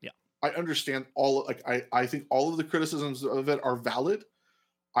understand all. Like, I think all of the criticisms of it are valid.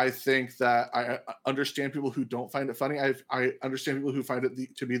 I think that I understand people who don't find it funny. I understand people who find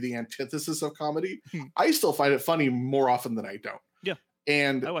it to be the antithesis of comedy. I still find it funny more often than I don't. Yeah,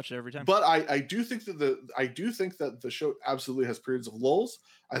 and I watch it every time. But I do think that the show absolutely has periods of lulls.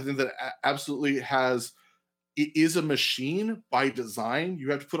 I think that it absolutely has. It is a machine by design.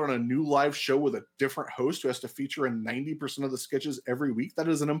 You have to put on a new live show with a different host who has to feature in 90% of the sketches every week. That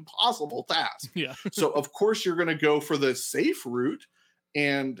is an impossible task. Yeah. So of course you're going to go for the safe route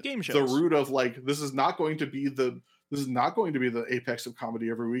and the route of, like, this is not going to be the apex of comedy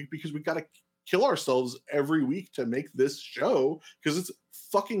every week, because we got to kill ourselves every week to make this show, because it's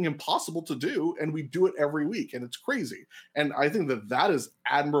fucking impossible to do, and we do it every week, and it's crazy. And I think that is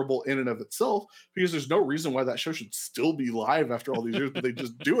admirable in and of itself, because there's no reason why that show should still be live after all these years, but they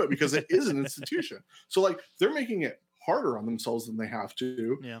just do it because it is an institution. So, like, they're making it harder on themselves than they have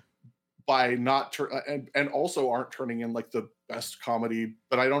to. Yeah. By not and also aren't turning in, like, the best comedy,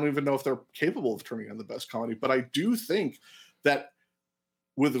 but I don't even know if they're capable of turning in the best comedy. But I do think that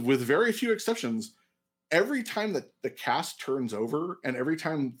with very few exceptions, every time that the cast turns over and every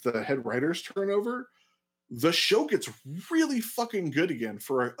time the head writers turn over, the show gets really fucking good again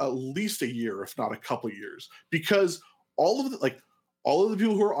for at least a year, if not a couple years, because all of the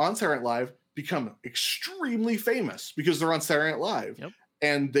people who are on Saturday Night Live become extremely famous because they're on Saturday Night Live. Yep.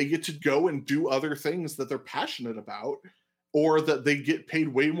 And they get to go and do other things that they're passionate about, or that they get paid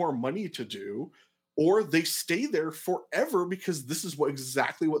way more money to do, or they stay there forever because this is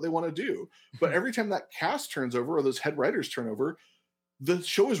exactly what they want to do. But every time that cast turns over or those head writers turn over, the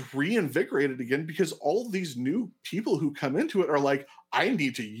show is reinvigorated again because all these new people who come into it are like, I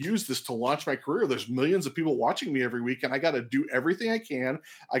need to use this to launch my career. There's millions of people watching me every week, and I got to do everything I can.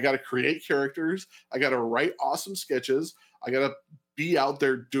 I got to create characters. I got to write awesome sketches. I got to be out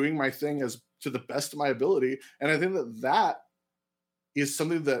there doing my thing as to the best of my ability. And I think that is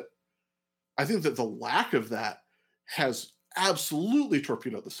something that I think that the lack of that has absolutely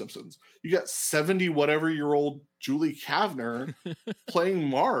torpedoed The Simpsons. You got 70 whatever year old Julie Kavner playing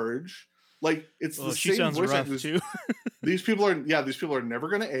Marge. Like, it's the she same sounds voice rough actors. too. These people are never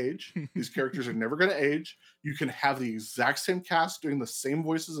going to age. These characters are never going to age. You can have the exact same cast doing the same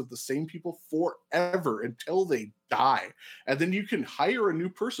voices of the same people forever until they die. And then you can hire a new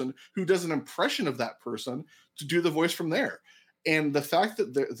person who does an impression of that person to do the voice from there. And the fact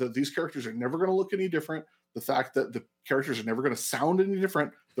that these characters are never going to look any different, the fact that the characters are never going to sound any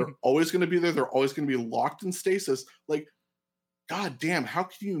different, they're always going to be there. They're always going to be locked in stasis. Like, God damn, how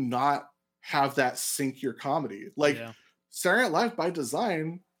can you not have that sink your comedy? Like, Yeah. Saturday Night Live by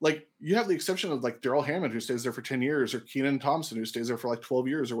design, like, you have the exception of like Daryl Hammond, who stays there for 10 years, or Kenan Thompson, who stays there for like 12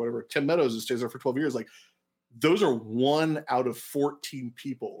 years or whatever, Tim Meadows, who stays there for 12 years. Like, those are 1 out of 14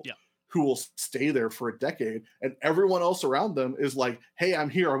 people who will stay there for a decade, and everyone else around them is like, hey, I'm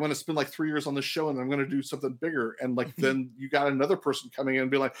here. I'm going to spend like 3 years on this show and I'm going to do something bigger. And like, then you got another person coming in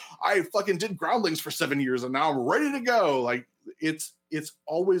and be like, I fucking did Groundlings for 7 years and now I'm ready to go. Like, it's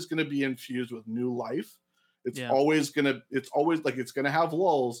always going to be infused with new life. It's always going to have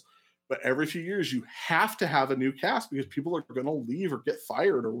lulls, but every few years you have to have a new cast because people are going to leave or get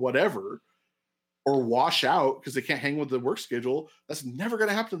fired or whatever, or wash out because they can't hang with the work schedule. That's never going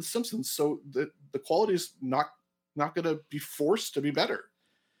to happen to The Simpsons. So the quality is not going to be forced to be better.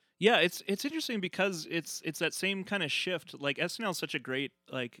 Yeah, it's interesting because it's that same kind of shift. Like, SNL is such a great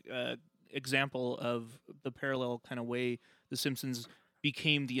example of the parallel kind of way The Simpsons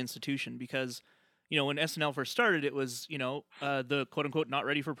became the institution, because when SNL first started, it was the quote unquote not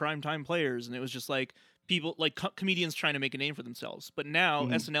ready for primetime players, and it was just like people like comedians trying to make a name for themselves. But now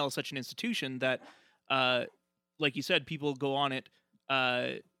SNL is such an institution that, like you said, people go on it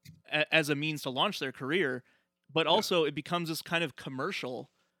as a means to launch their career, but also it becomes this kind of commercial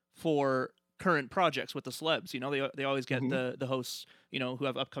for current projects with the celebs. They always get the hosts, who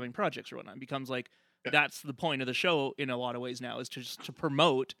have upcoming projects or whatnot. It becomes like that's the point of the show in a lot of ways now, is to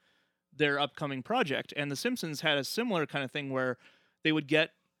promote their upcoming project. And The Simpsons had a similar kind of thing where they would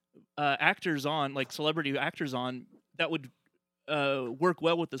get actors on, like celebrity actors on, that would work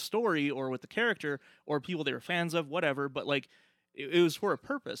well with the story or with the character or people they were fans of, whatever. But like it was for a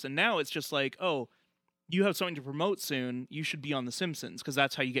purpose. And now it's just like, oh, you have something to promote soon, you should be on The Simpsons, because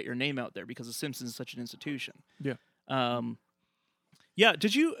that's how you get your name out there, because The Simpsons is such an institution. Yeah. Yeah.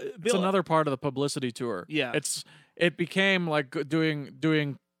 Did you? Bill, it's another part of the publicity tour. Yeah. It became like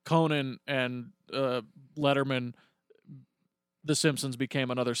doing Conan and Letterman. The Simpsons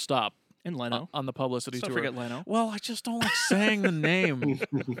became another stop. And Leno on the publicity tour. Don't forget Leno. Well, I just don't like saying the name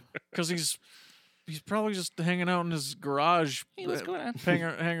because he's probably just hanging out in his garage, Hey, what's going on?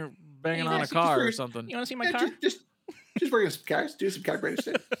 banging on a car or something. You want to see my car? Just working some cars, do some car brand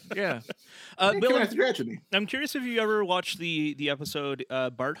shit. Yeah. Bill, have to scratch with me. I'm curious if you ever watched the episode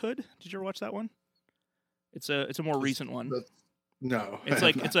Bart Hood. Did you ever watch that one? It's a more recent one. No, It's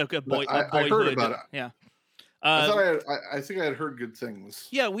like a boy. I heard about it. Yeah. I think I had heard good things.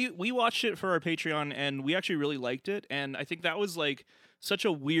 Yeah, we watched it for our Patreon, and we actually really liked it. And I think that was like such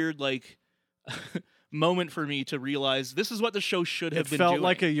a weird moment for me to realize this is what the show should have been doing. It felt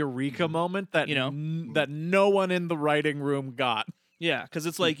like a eureka moment that that no one in the writing room got. Yeah, because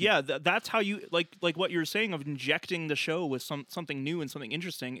it's like, that's how you like what you're saying of injecting the show with something new and something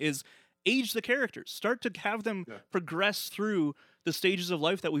interesting is age the characters, start to have them progress through the stages of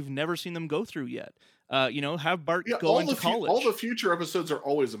life that we've never seen them go through yet. Have Bart go into college. All the future episodes are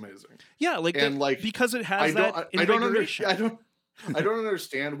always amazing. Yeah, because it has I don't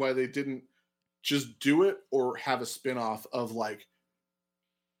understand why they didn't just do it or have a spin-off of like,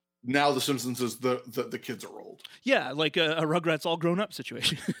 now The Simpsons is the kids are old. Yeah, like a Rugrats all grown up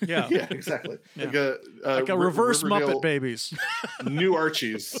situation. Yeah, exactly. Yeah. Like a reverse Riverdale, Muppet Babies. New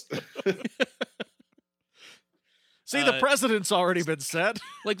Archies. See, the precedent's already been set.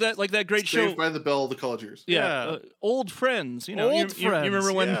 like that great Saved show. by the Bell, the college years. Yeah. Old Friends. You know, Old you remember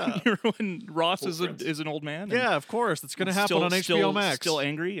Friends, when yeah. you remember when Ross Old Friends. is an old man? and Yeah, of course. It's going to happen still- on HBO still- Max. Still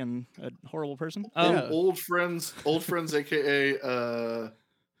angry and a horrible person. Yeah. Old friends, aka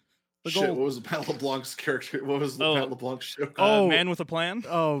gold- what was Matt LeBlanc's character? What was the Oh. Matt LeBlanc show? Oh, Man with a Plan.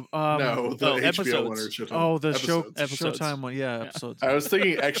 Oh, No, the oh, HBO episodes. one or Showtime. Oh, the Episodes. Showtime one. Yeah, episodes. I was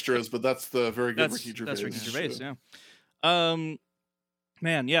thinking extras, but that's the very good That's Ricky Gervais. that's Ricky Gervais. show. Yeah.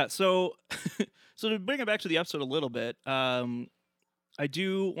 Man, yeah. So, so to bring it back to the episode a little bit, I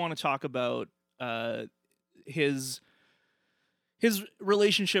do want to talk about his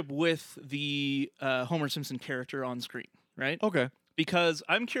relationship with the Homer Simpson character on screen, right? Okay. Because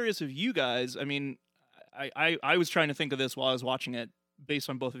I'm curious if you guys. I mean, I was trying to think of this while I was watching it based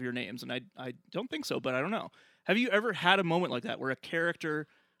on both of your names, and I don't think so, but I don't know. Have you ever had a moment like that where a character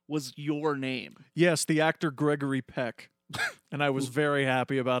was your name? Yes, the actor Gregory Peck, and I was very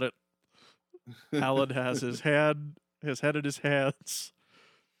happy about it. Alan has his head in his hands,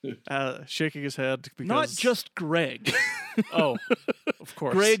 shaking his head because Not just Greg. oh, of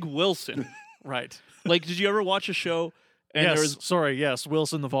course, Greg Wilson. right? Like, did you ever watch a show and yes, there was sorry, yes,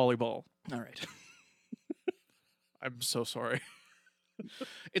 Wilson the volleyball. all right. I'm so sorry.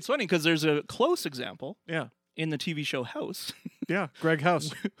 It's funny because there's a close example Yeah, in the TV show House. yeah, Greg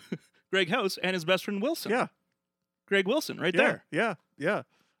House. Greg House and his best friend Wilson. Yeah, Greg Wilson, right yeah, there. yeah, yeah.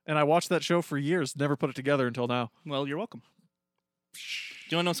 And I watched that show for years, never put it together until now. Well, you're welcome. Do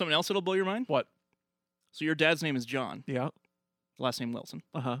you want to know something else that'll blow your mind? What? So your dad's name is John, Yeah. last name Wilson.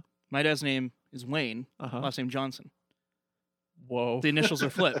 Uh-huh. My dad's name is Wayne, Uh-huh. last name Johnson. Whoa. The initials are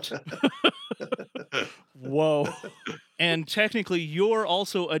flipped. Whoa. And technically, you're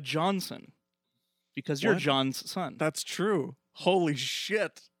also a Johnson because you're What? John's son. That's true. Holy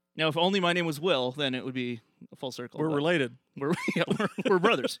shit. Now, if only my name was Will, then it would be a full circle. We're but related. We're, yeah, we're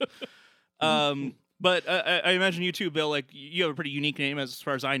brothers. But I imagine you too, Bill. Like, you have a pretty unique name, as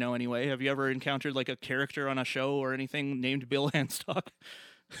far as I know, anyway. Have you ever encountered like a character on a show or anything named Bill Hanstock?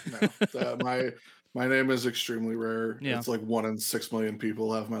 No, my name is extremely rare. Yeah. It's like 1 in 6 million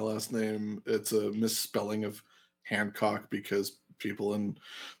people have my last name. It's a misspelling of Hancock because people in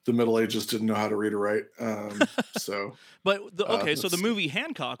the Middle Ages didn't know how to read or write. So But okay, so the that's- movie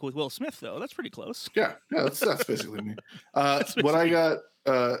Hancock with Will Smith, though, that's pretty close. yeah, that's basically me. What I got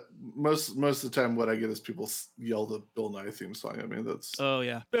most of the time, what I get is people yell the Bill Nye theme song at me. That's Oh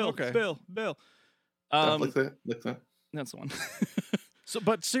yeah, Bill, Okay. Bill. like that. That's the one. So,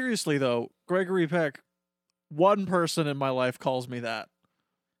 but seriously though, Gregory Peck, one person in my life calls me that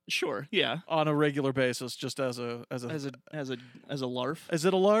Sure, yeah. on a regular basis, just as a. As a larf. Is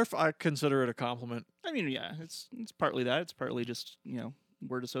it a larf? I consider it a compliment. I mean, yeah, it's partly that. It's partly just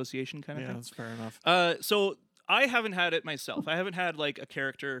word association kind of Yeah, thing. that's fair enough. So I haven't had it myself. I haven't had like a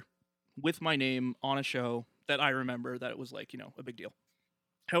character with my name on a show that I remember that it was like, a big deal.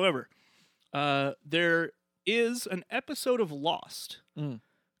 However, there is an episode of Lost Mm.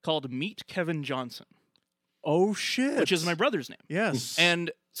 called Meet Kevin Johnson, Oh shit! which is my brother's name. Yes.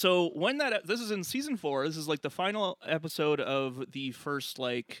 And so when this is in season 4, this is like the final episode of the first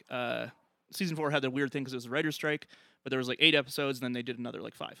season 4 had the weird thing because it was a writer's strike, but there was like 8 episodes and then they did another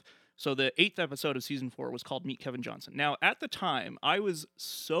like 5. So the 8th episode of season 4 was called Meet Kevin Johnson. Now at the time I was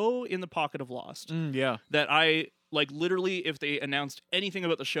so in the pocket of Lost yeah. that I like literally if they announced anything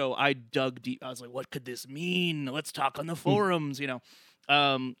about the show, I dug deep. I was like, what could this mean? Let's talk on the forums,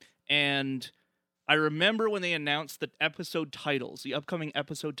 and I remember when they announced the episode titles, the upcoming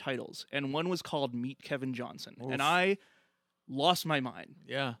episode titles, and one was called Meet Kevin Johnson. Oof. And I lost my mind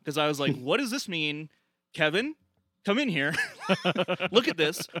Yeah. because I was like, what does this mean? Kevin, come in here. Look at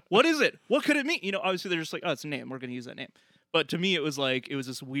this. What is it? What could it mean? Obviously they're just like, oh, it's a name. We're going to use that name. But to me, it was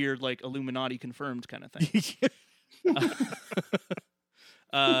this weird, like Illuminati confirmed kind of thing.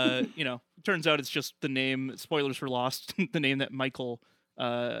 Turns out it's just the name, spoilers for Lost, the name that Michael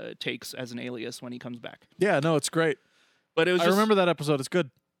takes as an alias when he comes back. Yeah. No, it's great. But it was I just, remember that episode. It's good.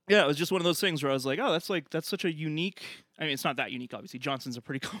 yeah, it was just one of those things where I was like, oh, that's such a unique, I mean, it's not that unique, obviously. Johnson's a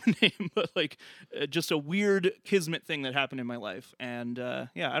pretty common name, but like just a weird kismet thing that happened in my life. And I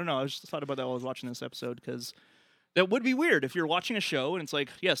don't know. I just thought about that while I was watching this episode because that would be weird if you're watching a show and it's like,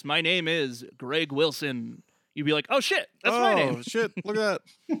 yes, my name is Greg Wilson. You'd be like, oh shit, that's my name. Oh shit! Look at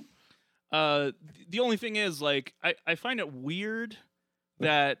that. The only thing is, like, I find it weird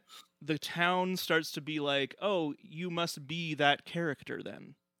that the town starts to be like, oh, you must be that character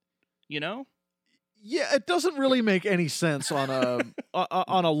then. Yeah, it doesn't really make any sense on a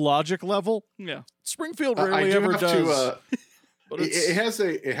on a logic level. Yeah. Springfield I rarely do ever have does. But it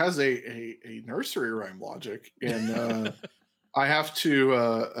has a nursery rhyme logic, and I have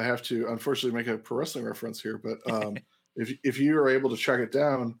to unfortunately make a pro wrestling reference here, but if you are able to track it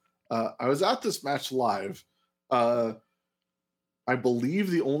down, I was at this match live. I believe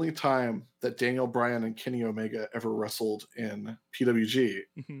the only time that Daniel Bryan and Kenny Omega ever wrestled in PWG.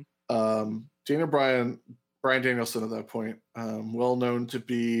 Daniel Bryan Danielson at that point, well known to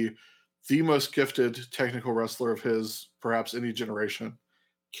be the most gifted technical wrestler of his perhaps any generation.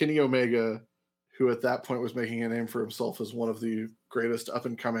 Kenny Omega, who at that point was making a name for himself as one of the greatest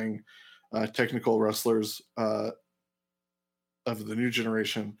up-and-coming technical wrestlers of the new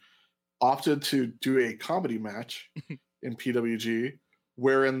generation, opted to do a comedy match in PWG,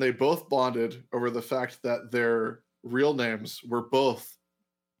 wherein they both bonded over the fact that their real names were both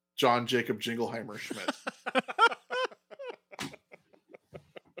John Jacob Jingleheimer Schmidt.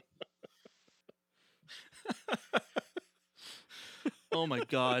 Oh my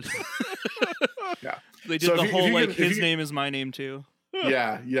god. Yeah. They did the whole like his name is my name too.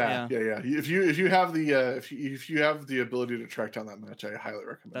 Yeah. If you have the if you have the ability to track down that match, I highly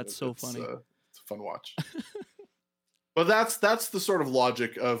recommend it. That's so funny. It's a fun watch. But that's the sort of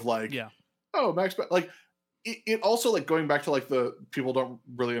logic of like, oh, Max, like it also, like, going back to like the people don't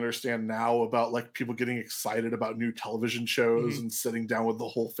really understand now about like people getting excited about new television shows and sitting down with the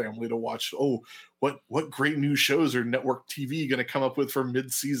whole family to watch, oh, what great new shows are network TV going to come up with for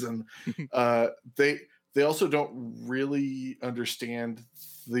mid-season. They also don't really understand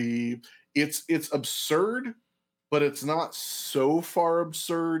it's absurd, but it's not so far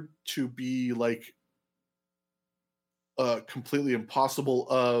absurd to be like completely impossible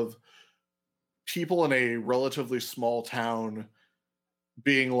of people in a relatively small town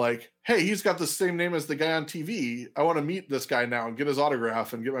being like, hey, he's got the same name as the guy on TV. I want to meet this guy now and get his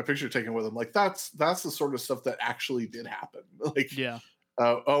autograph and get my picture taken with him. Like that's the sort of stuff that actually did happen. Like, now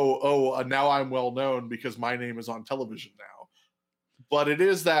I'm well known because my name is on television now. But it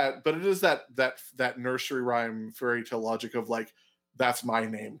is that nursery rhyme fairy tale logic of like, that's my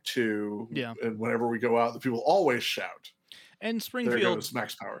name too. Yeah. And whenever we go out, the people always shout. And There goes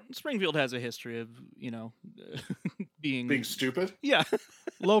Max Power. Springfield has a history of, being stupid. Yeah.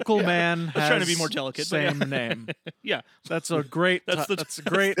 Local man has trying to be more delicate, same name. Yeah. That's a great that's a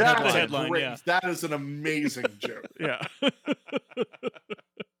great headline. That is an amazing joke. Yeah.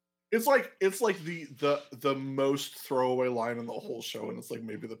 It's like the most throwaway line in the whole show, and it's like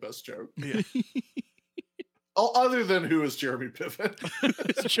maybe the best joke. Yeah. Other than who is Jeremy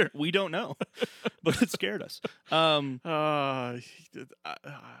Piven? Sure, we don't know, but it scared us. I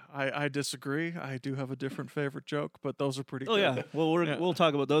disagree. I do have a different favorite joke, but those are pretty. Oh good. yeah, well we'll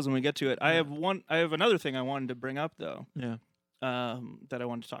talk about those when we get to it. I have another thing I wanted to bring up though. Yeah. That I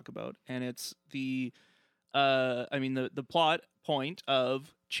wanted to talk about, and it's the plot point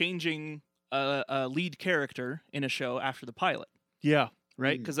of changing a lead character in a show after the pilot. Yeah.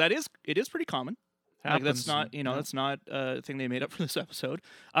 Right, because it is pretty common. Happens. Like that's not that's not a thing they made up for this episode.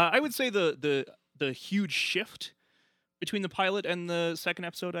 I would say the huge shift between the pilot and the second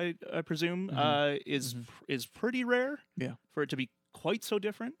episode, I presume, is pretty rare. Yeah, for it to be quite so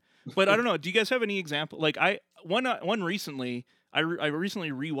different. But I don't know. Do you guys have any example? Like one recently, I recently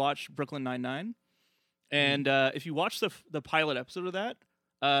rewatched Brooklyn Nine-Nine, and if you watch the pilot episode of that,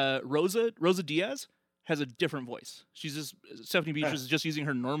 Rosa Diaz has a different voice. Stephanie Beatriz is just using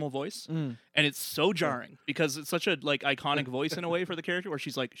her normal voice, and it's so jarring because it's such a like iconic voice in a way for the character where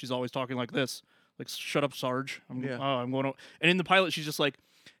she's always talking like this, like shut up, Sarge. I'm going. And in the pilot, she's just like,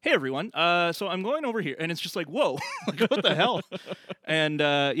 hey everyone, so I'm going over here, and it's just like, whoa, like what the hell? And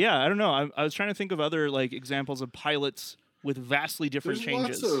I don't know. I was trying to think of other like examples of pilots with vastly different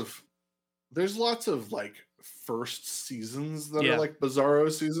changes. There's lots of like first seasons that are like bizarro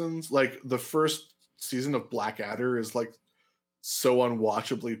seasons. Like the first season of Blackadder is like so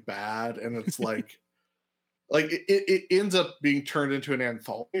unwatchably bad, and it's like it ends up being turned into an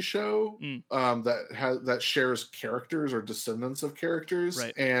anthology show that shares characters or descendants of characters,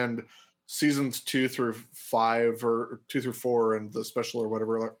 right. And seasons 2 through 5 or 2 through 4 and the special or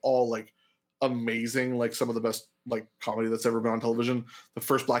whatever are all like amazing, like some of the best like comedy that's ever been on television. The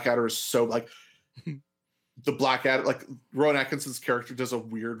first Blackadder is so like the Blackadder, like Rowan Atkinson's character does a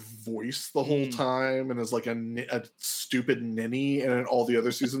weird voice the whole time and is like a stupid ninny, and in all the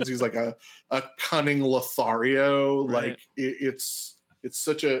other seasons he's like a cunning Lothario. Right. Like it's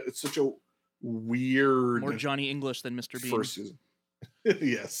such a weird, more Johnny English than Mr. Bean. First season.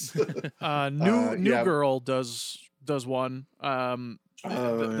 Yes. New Girl does one.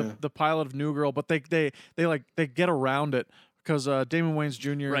 The pilot of New Girl, but they get around it because Damon Wayans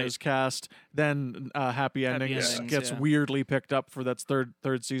Jr. Right. is cast. Then Happy Endings Endings, gets yeah. weirdly picked up for that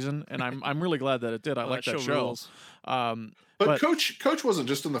third season, and I'm really glad that it did. I Oh, like that show. rules. But Coach wasn't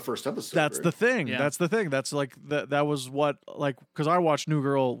just in the first episode. That's right? the thing. Yeah. That's the thing. That's like that was what, like, because I watched New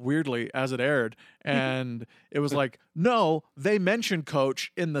Girl weirdly as it aired, and it was like, no, they mentioned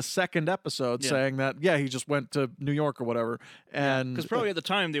Coach in the second episode, Yeah. saying that he just went to New York or whatever, and Because probably at the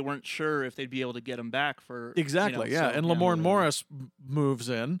time they weren't sure if they'd be able to get him back for exactly, so, and Lamorne Morris moves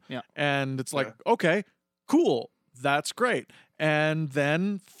in, Yeah. and it's like, okay, cool, that's great. And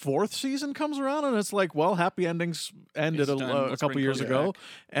then fourth season comes around, and it's like, well, Happy Endings ended It's done. a Let's couple bring years Coach ago, back.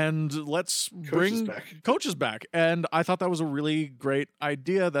 and let's Coach is bring back. coaches back. And I thought that was a really great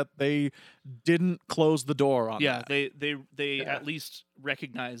idea that they didn't close the door on. Yeah, that. they Yeah. at least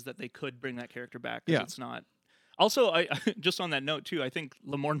recognized that they could bring that character back. 'Cause Yeah. it's not. Also, I just on that note too, I think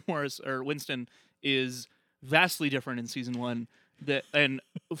Lamorne Morris or Winston is vastly different in season 1. And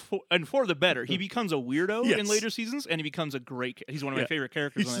for the better, he becomes a weirdo in Yes. later seasons, and he becomes a great. He's one of my favorite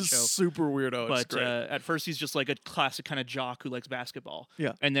characters He's on that a show. super weirdo. It's But great. at first, he's just like a classic kind of jock who likes basketball.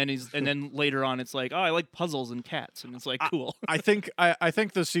 Yeah. and then later on, it's like, oh, I like puzzles and cats, and it's like cool. I think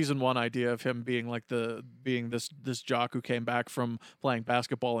the season 1 idea of him being like this jock who came back from playing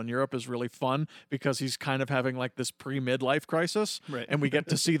basketball in Europe is really fun, because he's kind of having like this pre-midlife crisis, Right. and we get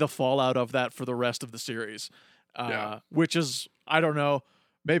to see the fallout of that for the rest of the series, Yeah. which is, I don't know,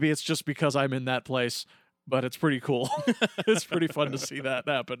 maybe it's just because I'm in that place, but it's pretty cool. It's pretty fun to see that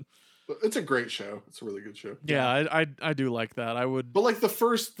happen. But it's a great show. It's a really good show. Yeah, I do like that. I would. But like the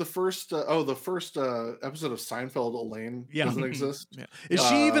first episode of Seinfeld, Elaine Yeah. doesn't exist. Yeah. Is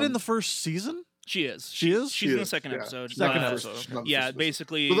she even in Um, the first season? She is. She is? She's She in the is, second yeah. episode. She's not in the Second first- episode. she's not in the Yeah, first episode.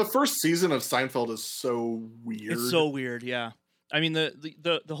 basically, But the first season of Seinfeld is so weird. it's so weird. Yeah, I mean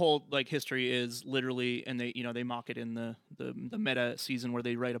the whole like history is literally, and they mock it in the meta season where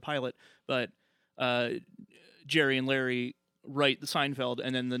they write a pilot, but Jerry and Larry write the Seinfeld,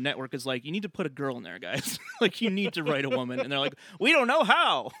 and then the network is like, you need to put a girl in there, guys. Like, you need to write a woman, and they're like, we don't know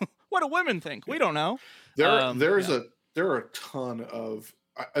how. What do women think? We don't know. There Yeah. are a ton of.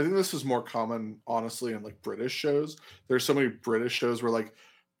 I think this is more common, honestly, in like British shows. There's so many British shows where like,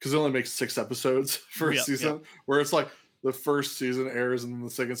 because it only makes 6 episodes for a Yeah, season, where it's like the first season airs and then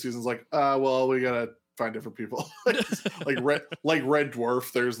the second season's like, well, we gotta find different people. like Red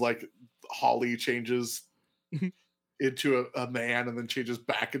Dwarf, there's like Holly changes into a man and then changes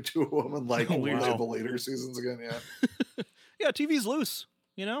back into a woman, like Oh, in wow. the later seasons again. Yeah. Yeah, TV's loose.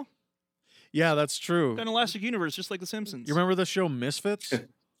 You know, Yeah, that's true. an elastic universe, just like The Simpsons. You remember the show Misfits?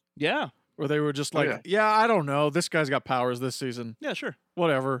 Yeah, Where they were just Oh, like, yeah, I don't know. This guy's got powers this season. yeah, sure.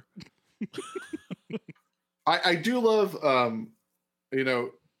 Whatever. I do love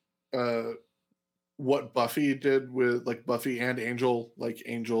what Buffy did with like Buffy and Angel, like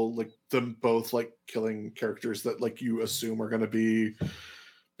them both like killing characters that like you assume are going to be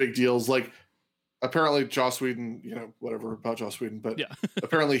big deals. Like apparently Joss Whedon, whatever about Joss Whedon, but Yeah.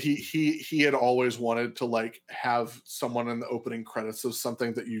 apparently he had always wanted to like have someone in the opening credits of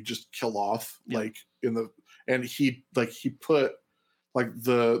something that you just kill off, Yeah. like and he put like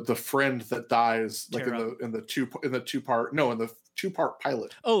the friend that dies like Tara. in the two-part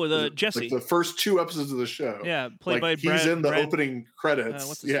pilot. Oh, the Like, Jesse. the first 2 episodes of the show. Yeah, played like, by Brad. he's in the Brad, opening credits.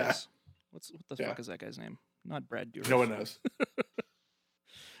 What's his yeah, face? What the Yeah. fuck is that guy's name? Not Brad Dourif. no one knows.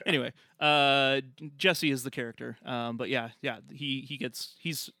 Anyway, Jesse is the character. But yeah,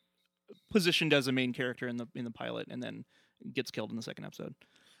 he's positioned as a main character in the pilot, and then gets killed in the second episode.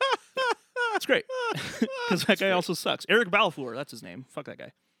 It's great because that guy also sucks. Eric Balfour, that's his name. Fuck that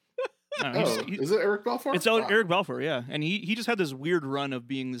guy. I don't know, Oh, is it Eric Balfour? it's Wow. Eric Balfour, yeah, and he just had this weird run of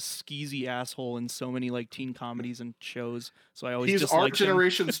being this skeezy asshole in so many like teen comedies and shows. So I always He's our disliked him.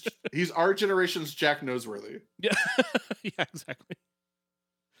 generation's. He's our generation's Jack Noseworthy. Yeah, yeah, exactly.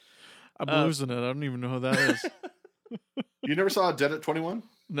 I'm losing it. I don't even know who that is. You never saw Dead at 21?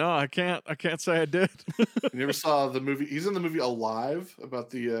 No, I can't say I did. You never saw the movie? He's in the movie Alive about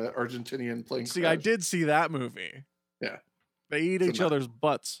the Argentinian plane See, crash. I did see that movie. Yeah. They eat It's each a- other's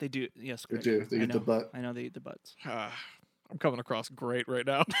butts. They do, yes, They Greg. do. They I eat the know. butt. I know they eat the butts. I'm coming across great right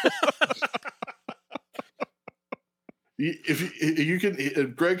now. If you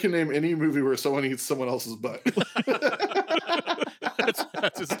can, Greg can name any movie where someone eats someone else's butt.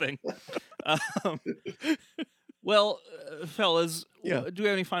 that's his thing. Well, fellas, Yeah. do we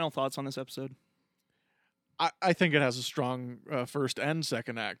have any final thoughts on this episode? I think it has a strong first and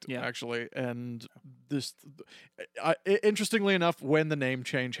second act, Yeah. actually. And this, interestingly enough, when the name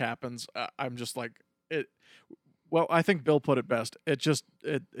change happens, I'm just like, Well, I think Bill put it best. It just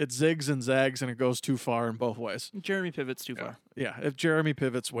it zigs and zags and it goes too far in both ways. Jeremy pivots too far. Yeah, if Jeremy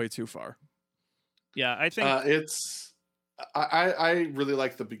pivots way too far. Yeah, I think I really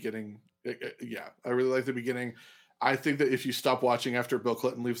like the beginning. Yeah, I really like the beginning. I think that if you stop watching after Bill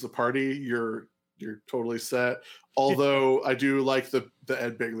Clinton leaves the party, you're totally set. Although I do like the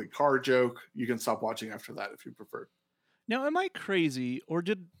Ed Begley car joke. You can stop watching after that if you prefer. Now, am I crazy, or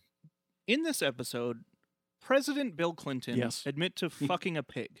did in this episode President Bill Clinton Yes. admit to fucking a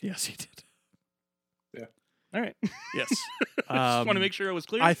pig? Yes, he did. All right. Yes. Just want to make sure it was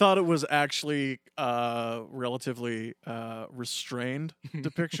clear. I thought it was actually relatively restrained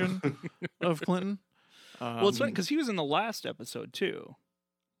depiction of Clinton. Well, it's funny because he was in the last episode too,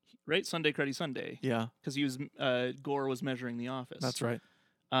 right? Sunday Cruddy Sunday. Yeah, Because he was Gore was measuring the office. that's right.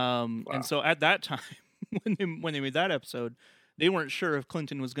 And so at that time, when they made that episode, they weren't sure if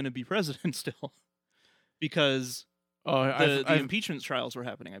Clinton was going to be president still, because Oh, the impeachment trials were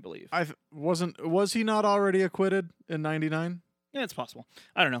happening, I believe. Was he not already acquitted in '99? Yeah, it's possible.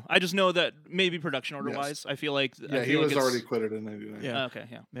 I don't know. I just know that maybe production order Yes. wise, I feel like He was already acquitted in '99. Yeah. Okay,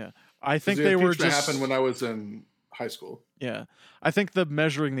 yeah. I think The they were impeachment just happened when I was in high school. Yeah, I think the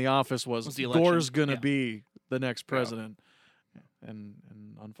measuring the office was Was the election. Gore's gonna Yeah. be the next president, and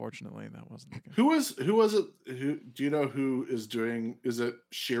unfortunately that wasn't the case. Who was it? Who do you know who is doing? Is it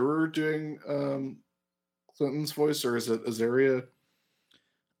Shearer doing Clinton's voice, or is it Azaria?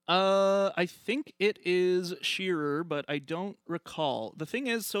 I think it is Shearer, but I don't recall. The thing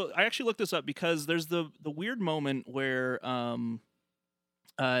is, so I actually looked this up because there's the weird moment where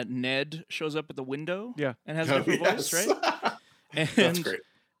Ned shows up at the window, Yeah. and has a different voice, right? And, That's great.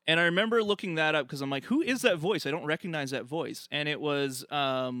 And I remember looking that up because I'm like, who is that voice? I don't recognize that voice. And it was,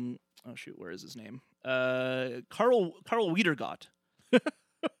 oh shoot, where is his name? Carl Wiedergott.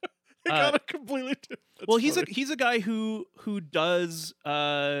 They got it completely different. Well, he's a guy who does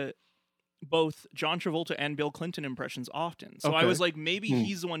both John Travolta and Bill Clinton impressions often. So I Okay. was like, maybe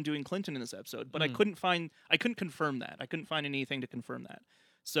he's the one doing Clinton in this episode, but I couldn't confirm that. I couldn't find anything to confirm that.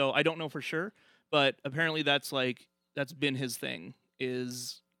 So I don't know for sure, but apparently that's been his thing.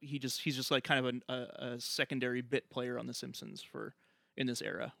 Is he's just like kind of a secondary bit player on The Simpsons in this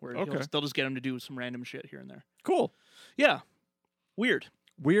era where they'll just get him to do some random shit here and there. Cool. Yeah, weird.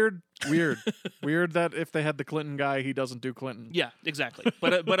 Weird that if they had the Clinton guy, he doesn't do Clinton. Yeah, exactly.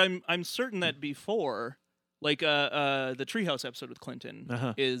 But I'm certain that before, like the Treehouse episode with Clinton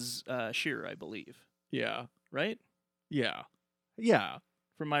Uh-huh. is Shearer, I believe, Yeah. right? Yeah.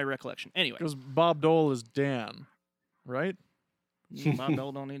 From my recollection. Anyway, Because Bob Dole is Dan, right? Bob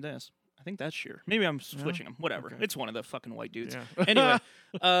Dole don't need this. I think that's Shearer. Maybe I'm switching them. Whatever. Okay. It's one of the fucking white dudes. Yeah. Anyway,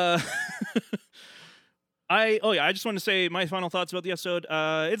 I just want to say my final thoughts about the episode.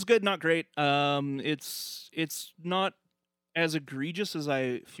 It's good, not great. It's not as egregious as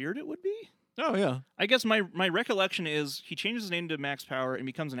I feared it would be. Oh yeah. I guess my recollection is he changes his name to Max Power and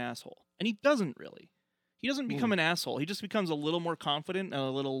becomes an asshole. And he doesn't really. He doesn't become an asshole. He just becomes a little more confident and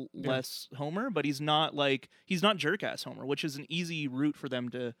a little less Homer, but he's not jerk-ass Homer, which is an easy route for them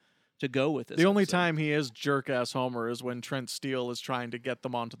to go with this. The only episode. time he is jerk-ass Homer is when Trent Steele is trying to get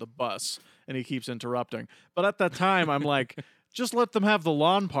them onto the bus, and he keeps interrupting. But at that time, I'm like, just let them have the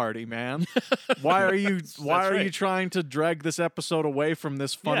lawn party, man. Why are you right. trying to drag this episode away from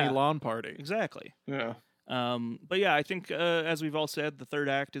this funny Yeah. lawn party? Exactly. Yeah. But yeah, I think as we've all said, the third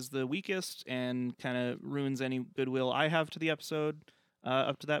act is the weakest and kind of ruins any goodwill I have to the episode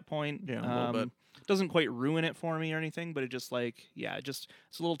up to that point. Yeah, a little bit. Doesn't quite ruin it for me or anything, but it just it's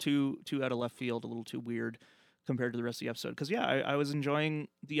a little too out of left field, a little too weird compared to the rest of the episode. Because I was enjoying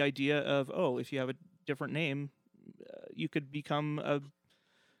the idea of if you have a different name, you could become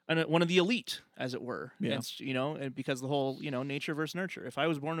one of the elite, as it were. Yeah. It's, and because the whole, nature versus nurture. If I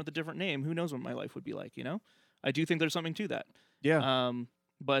was born with a different name, who knows what my life would be like, I do think there's something to that. Yeah.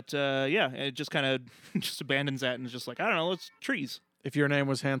 But it just kind of just abandons that and is just like, I don't know, it's trees. If your name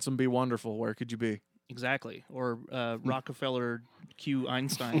was Handsome Be Wonderful, where could you be? Exactly. Or Rockefeller Q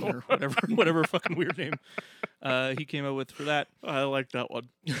Einstein or whatever fucking weird name he came up with for that. I like that one.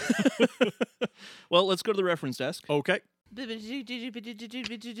 Well, let's go to the reference desk. Okay.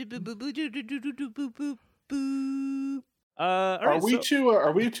 All Are right, we so-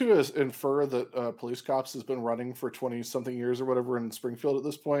 to infer that Police Cops has been running for 20-something years or whatever in Springfield at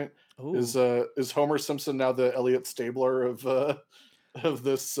this point? Ooh. Is Homer Simpson now the Elliot Stabler of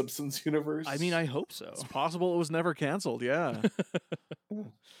the Simpsons universe? I mean, I hope so. It's possible it was never canceled. Yeah.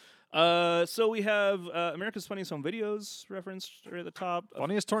 So we have America's Funniest Home Videos referenced right at the top.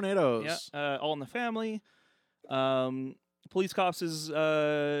 Funniest tornadoes. Yeah, All in the Family. Police Cops is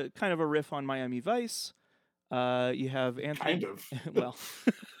kind of a riff on Miami Vice. You have Anthony. Kind of. Well,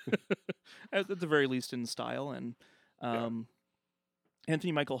 at the very least in style, and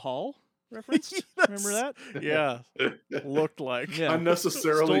Anthony Michael Hall referenced. Remember that? Yeah, looked like. Yeah.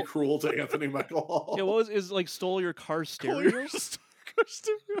 Unnecessarily Stole- cruel to Anthony Michael Hall. Yeah, what was is like stole your car stereo?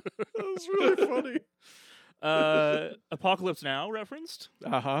 That was really funny. Apocalypse Now referenced.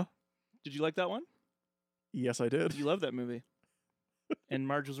 Uh-huh. Did you like that one? Yes, I did. You love that movie, and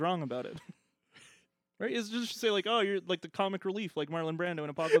Marge was wrong about it. Right? Is just say like, oh, you're like the comic relief, like Marlon Brando in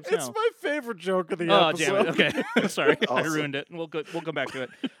Apocalypse It's Now. my favorite joke of the Oh, episode. damn it. Okay. Sorry. I Awesome. ruined it. We'll come back to it.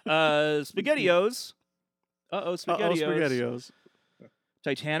 SpaghettiOs. SpaghettiOs. SpaghettiOs.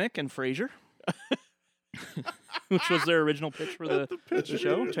 Titanic and Frasier. Which was their original pitch for the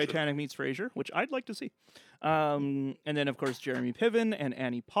show. Titanic meets Frasier, which I'd like to see. And then, of course, Jeremy Piven and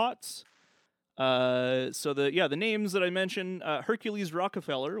Annie Potts. So the names that I mentioned, Hercules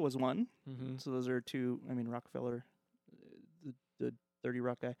Rockefeller was one. Mm-hmm. So those are two. I mean, Rockefeller, the 30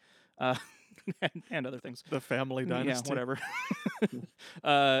 Rock guy, and other things. The Family Dynasty. Yeah, whatever.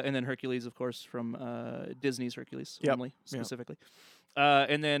 And then Hercules, of course, from Disney's Hercules, Yep. only specifically.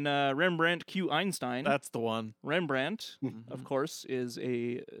 And then Rembrandt Q. Einstein. That's the one. Rembrandt, Mm-hmm. of course, is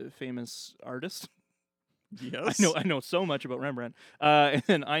a famous artist. Yes. I know so much about Rembrandt. And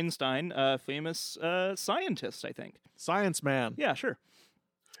then Einstein, famous scientist, I think. Science Man. Yeah, sure.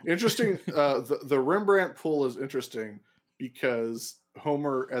 Interesting. The Rembrandt pull is interesting because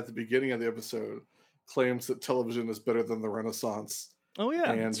Homer at the beginning of the episode claims that television is better than the Renaissance, Oh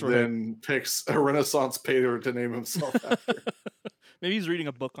yeah. and that's right. then picks a Renaissance painter to name himself after. Maybe he's reading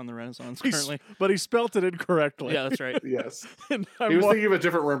a book on the Renaissance He's- currently. But he spelt it incorrectly. Yeah, that's right. Yes, And he I'm was wa- thinking of a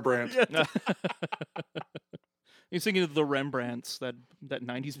different Rembrandt. Yeah. He's thinking of the Rembrandts, that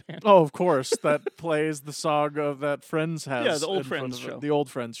 90s band. Oh, of course. That plays the song of that Friends has. Yeah, the Old in front Friends of it. show. The Old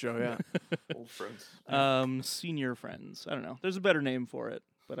Friends show, yeah. Old friends. Senior Friends. I don't know. There's a better name for it,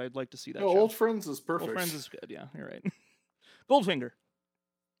 but I'd like to see that No, show. Old Friends is perfect. Old Friends is good. Yeah, you're right. Goldfinger,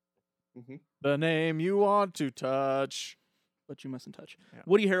 The name you want to touch. but you mustn't touch. Yeah.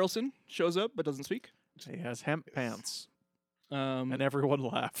 Woody Harrelson shows up but doesn't speak. He has hemp pants. And And everyone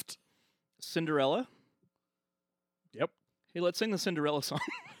laughed. Cinderella. Yep. Hey, let's sing the Cinderella song.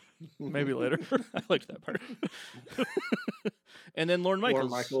 Maybe later. I liked that part. And then Lorne Lorne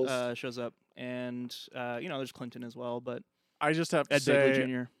Michaels, Michaels. shows up, and there's Clinton as well, but I just have to Ed Begley say,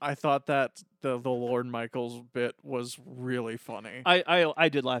 Jr. I thought that the Lorne Michaels bit was really funny. I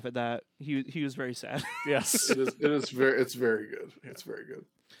did laugh at that. He was very sad. Yes. It's very good. It's very good.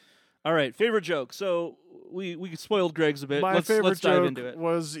 All right, favorite joke. So we spoiled Greg's a bit. My let's favorite dive joke into it.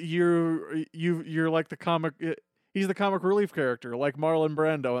 was you're like the comic. He's the comic relief character, like Marlon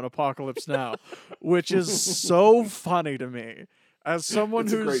Brando in Apocalypse Now, which is so funny to me. As someone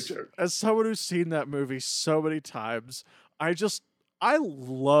It's a great joke. who's seen that movie so many times, I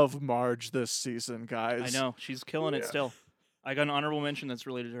love Marge this season, guys. I know she's killing it Yeah. still. I got an honorable mention that's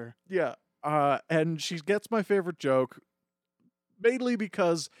related to her. Yeah. And she gets my favorite joke mainly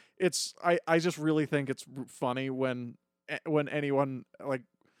because I just really think it's funny when anyone like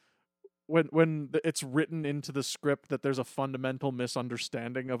when it's written into the script that there's a fundamental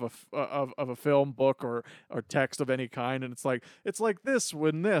misunderstanding of a film, book, or text of any kind, and it's like this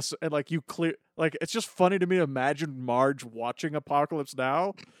when this, and like it's just funny to me to imagine Marge watching Apocalypse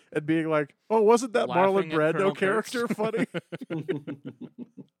Now and being like, oh, wasn't that Laughing Marlon at Colonel Brando character Kurtz. funny?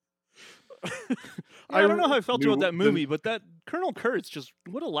 I don't know how I felt New- about that the- movie, but that Colonel Kurtz just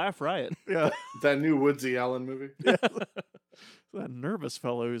what a laugh riot. Yeah. That new Woodsy Allen movie. That nervous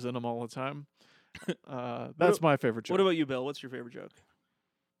fellow who's in them all the time. That's my favorite joke. What about you, Bill? What's your favorite joke?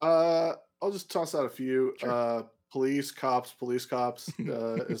 I'll just toss out a few. Police cops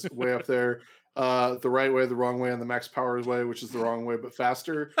is way up there. The right way, the wrong way, and the Max Powers way, which is the wrong way but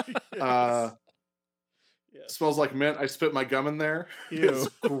faster. Yes. Smells like mint. I spit my gum in there. It's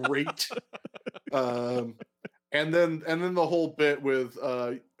great. And then the whole bit with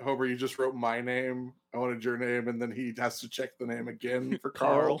Homer, you just wrote my name. I wanted your name, and then he has to check the name again for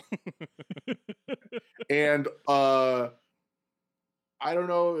Carl. And I don't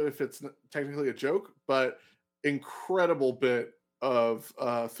know if it's technically a joke, but incredible bit of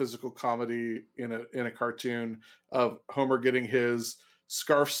physical comedy in a cartoon of Homer getting his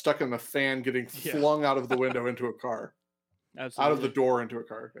scarf stuck in the fan, getting flung out of the window into a car, Absolutely. out of the door into a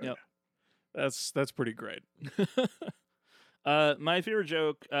car. Yep. That's pretty great. My favorite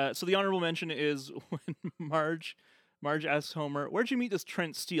joke. So the honorable mention is when Marge asks Homer, "Where'd you meet this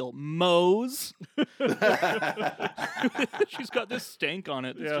Trent Steele?" Moe's. She's got this stank on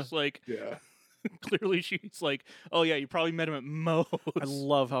it. It's Yeah. just like Yeah. clearly she's like, "Oh yeah, you probably met him at Moe's." I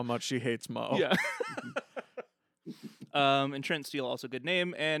love how much she hates Mo. Yeah. And Trent Steele, also good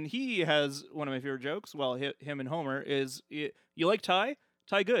name. And he has one of my favorite jokes. Well, him and Homer is, you like tie?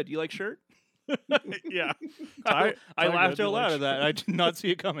 Tie good. You like shirt? Yeah. I Tie laughed good, you out like loud at that. I did not see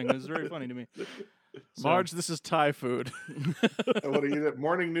it coming. It was very funny to me. So- Marge, this is Thai food. I want to eat it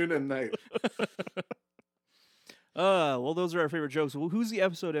morning, noon, and night. Well, those are our favorite jokes. Well, who's the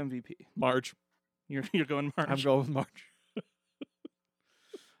episode MVP? Marge. You're going Marge. I'm going with Marge.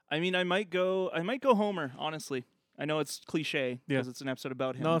 I mean, I might go Homer. Honestly, I know it's cliche because it's an episode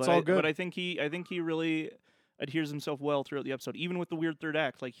about him. No, it's but all good. But I think he really adheres himself well throughout the episode, even with the weird third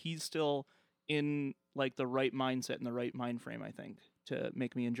act. Like he's still in like the right mindset and the right mind frame. I think to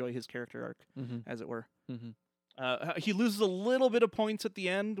make me enjoy his character arc, as it were. He loses a little bit of points at the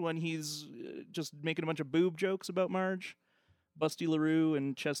end when he's just making a bunch of boob jokes about Marge, Busty LaRue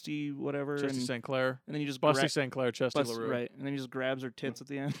and Chesty whatever, Chesty and, St. Clair. and then you just Busty St. Clair, Chesty LaRue. right, and then he just grabs her tits at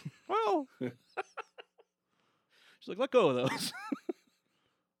the end. Well, She's like, "Let go of those."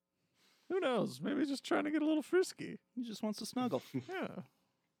 who knows? Maybe he's just trying to get a little frisky. He just wants to snuggle. Yeah.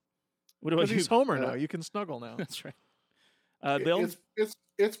 What about Because you? he's Homer now. You can snuggle now. That's right. Bill,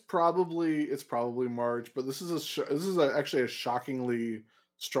 It's probably Marge, but this is actually a shockingly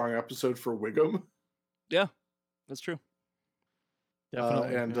strong episode for Wiggum, yeah, that's true.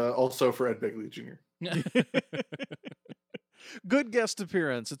 Definitely. and also for Ed Begley Jr. Good guest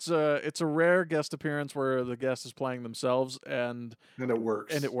appearance. It's a rare guest appearance where the guest is playing themselves and And it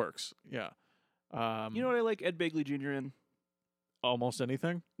works. Yeah. You know what I like Ed Begley Jr. in? Almost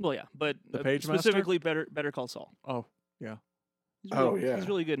anything. Well, yeah, but The Page Master? specifically Better Call Saul. Oh, yeah. He's Oh, really, yeah. he's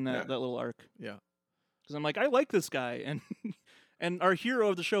really good in that, Yeah. that little arc. Yeah. Because I'm like, I like this guy, and and our hero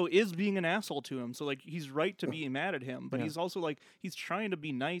of the show is being an asshole to him. So like, he's right to be mad at him, but Yeah. he's also like, he's trying to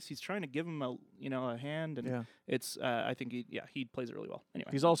be nice. He's trying to give him a hand, and Yeah. it's I think he plays it really well. Anyway,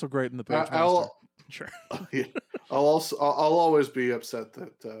 He's also great in the Page Master. I'll sure. yeah, I'll always be upset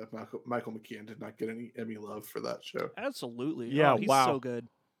that Michael McKean did not get any Emmy love for that show. Absolutely. Yeah, Oh, he's wow. so good.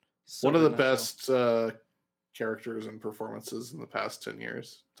 So One of good the in that show. best characters and performances in the past 10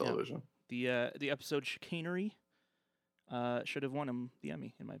 years television. The episode Chicanery should have won him the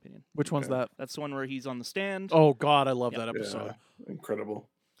Emmy, in my opinion. Which one's Okay. that? That's the one where he's on the stand. Oh, God, I love Yeah. that episode. Yeah, incredible.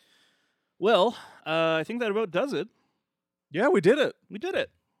 Well, I think that about does it. Yeah, we did it. We did it.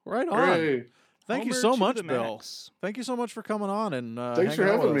 Right on. Hooray. Thank you Homer so to much, the Bill. max. Thank you so much for coming on and Thanks for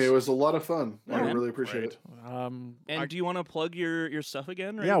hanging out having with me. us. It was a lot of fun. Yeah, I man. really appreciate it. Um, And do you want to plug your stuff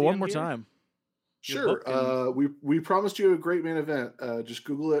again? Right yeah, at the one end more here? time. Your Sure. book and- We promised you a great main event. Just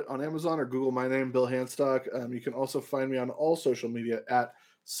Google it on Amazon or Google my name, Bill Handstock. You can also find me on all social media at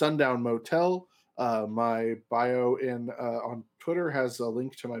Sundown Motel. My bio on Twitter has a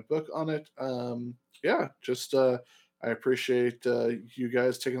link to my book on it. I appreciate you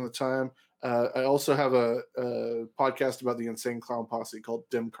guys taking the time. I also have a podcast about the Insane Clown Posse called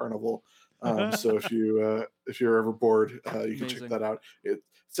Dim Carnival. So if you're ever bored, you can Amazing. check that out.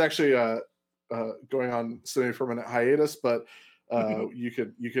 It's actually going on semi-permanent hiatus, but you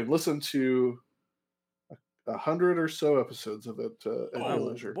can listen to 100 or so episodes of it at your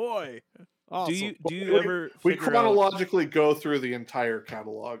leisure. Boy. Awesome. Do you ever We figure out, chronologically go through the entire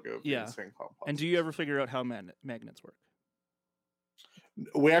catalog of Yeah. the Insane Clown Posse. and do you ever figure out how magnets work?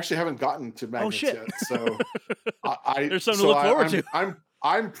 We actually haven't gotten to magnets shit. yet, so I There's something to look forward to.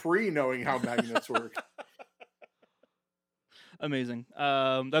 I'm pre-knowing how magnets work. Amazing.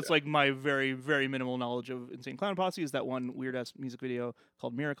 That's like my very, very minimal knowledge of Insane Clown Posse is that one weird ass music video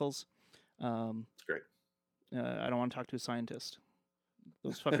called Miracles. It's great. I don't want to talk to a scientist.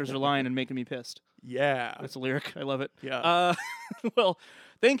 Those fuckers are lying and making me pissed. Yeah. That's a lyric. I love it. Yeah. Well,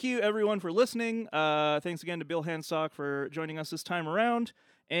 thank you everyone for listening. Thanks again to Bill Handstock for joining us this time around.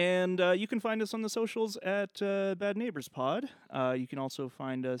 And you can find us on the socials at Bad Neighbors Pod. You can also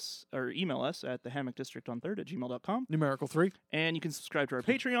find us or email us at thehammockdistricton3rd@gmail.com. Numerical 3. And you can subscribe to our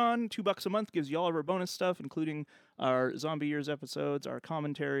Patreon. $2 a month gives you all of our bonus stuff, including our Zombie Years episodes, our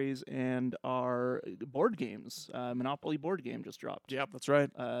commentaries, and our board games. Monopoly board game just dropped. Yep, that's right.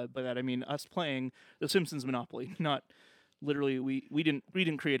 By that I mean us playing The Simpsons Monopoly, not literally. We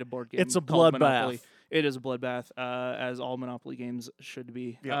didn't create a board game. It's a called bloodbath. Monopoly. It is a bloodbath, as all Monopoly games should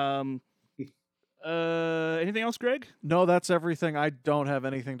be. Yeah. Anything else, Greg? No, that's everything. I don't have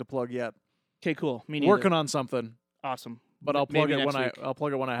anything to plug yet. Okay, cool. Me neither. Working on something, Awesome. but I'll plug Maybe it next when week. I'll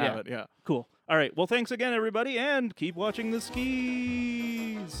plug it when I have it. Yeah. Cool. All right. Well, thanks again, everybody, and keep watching the ski.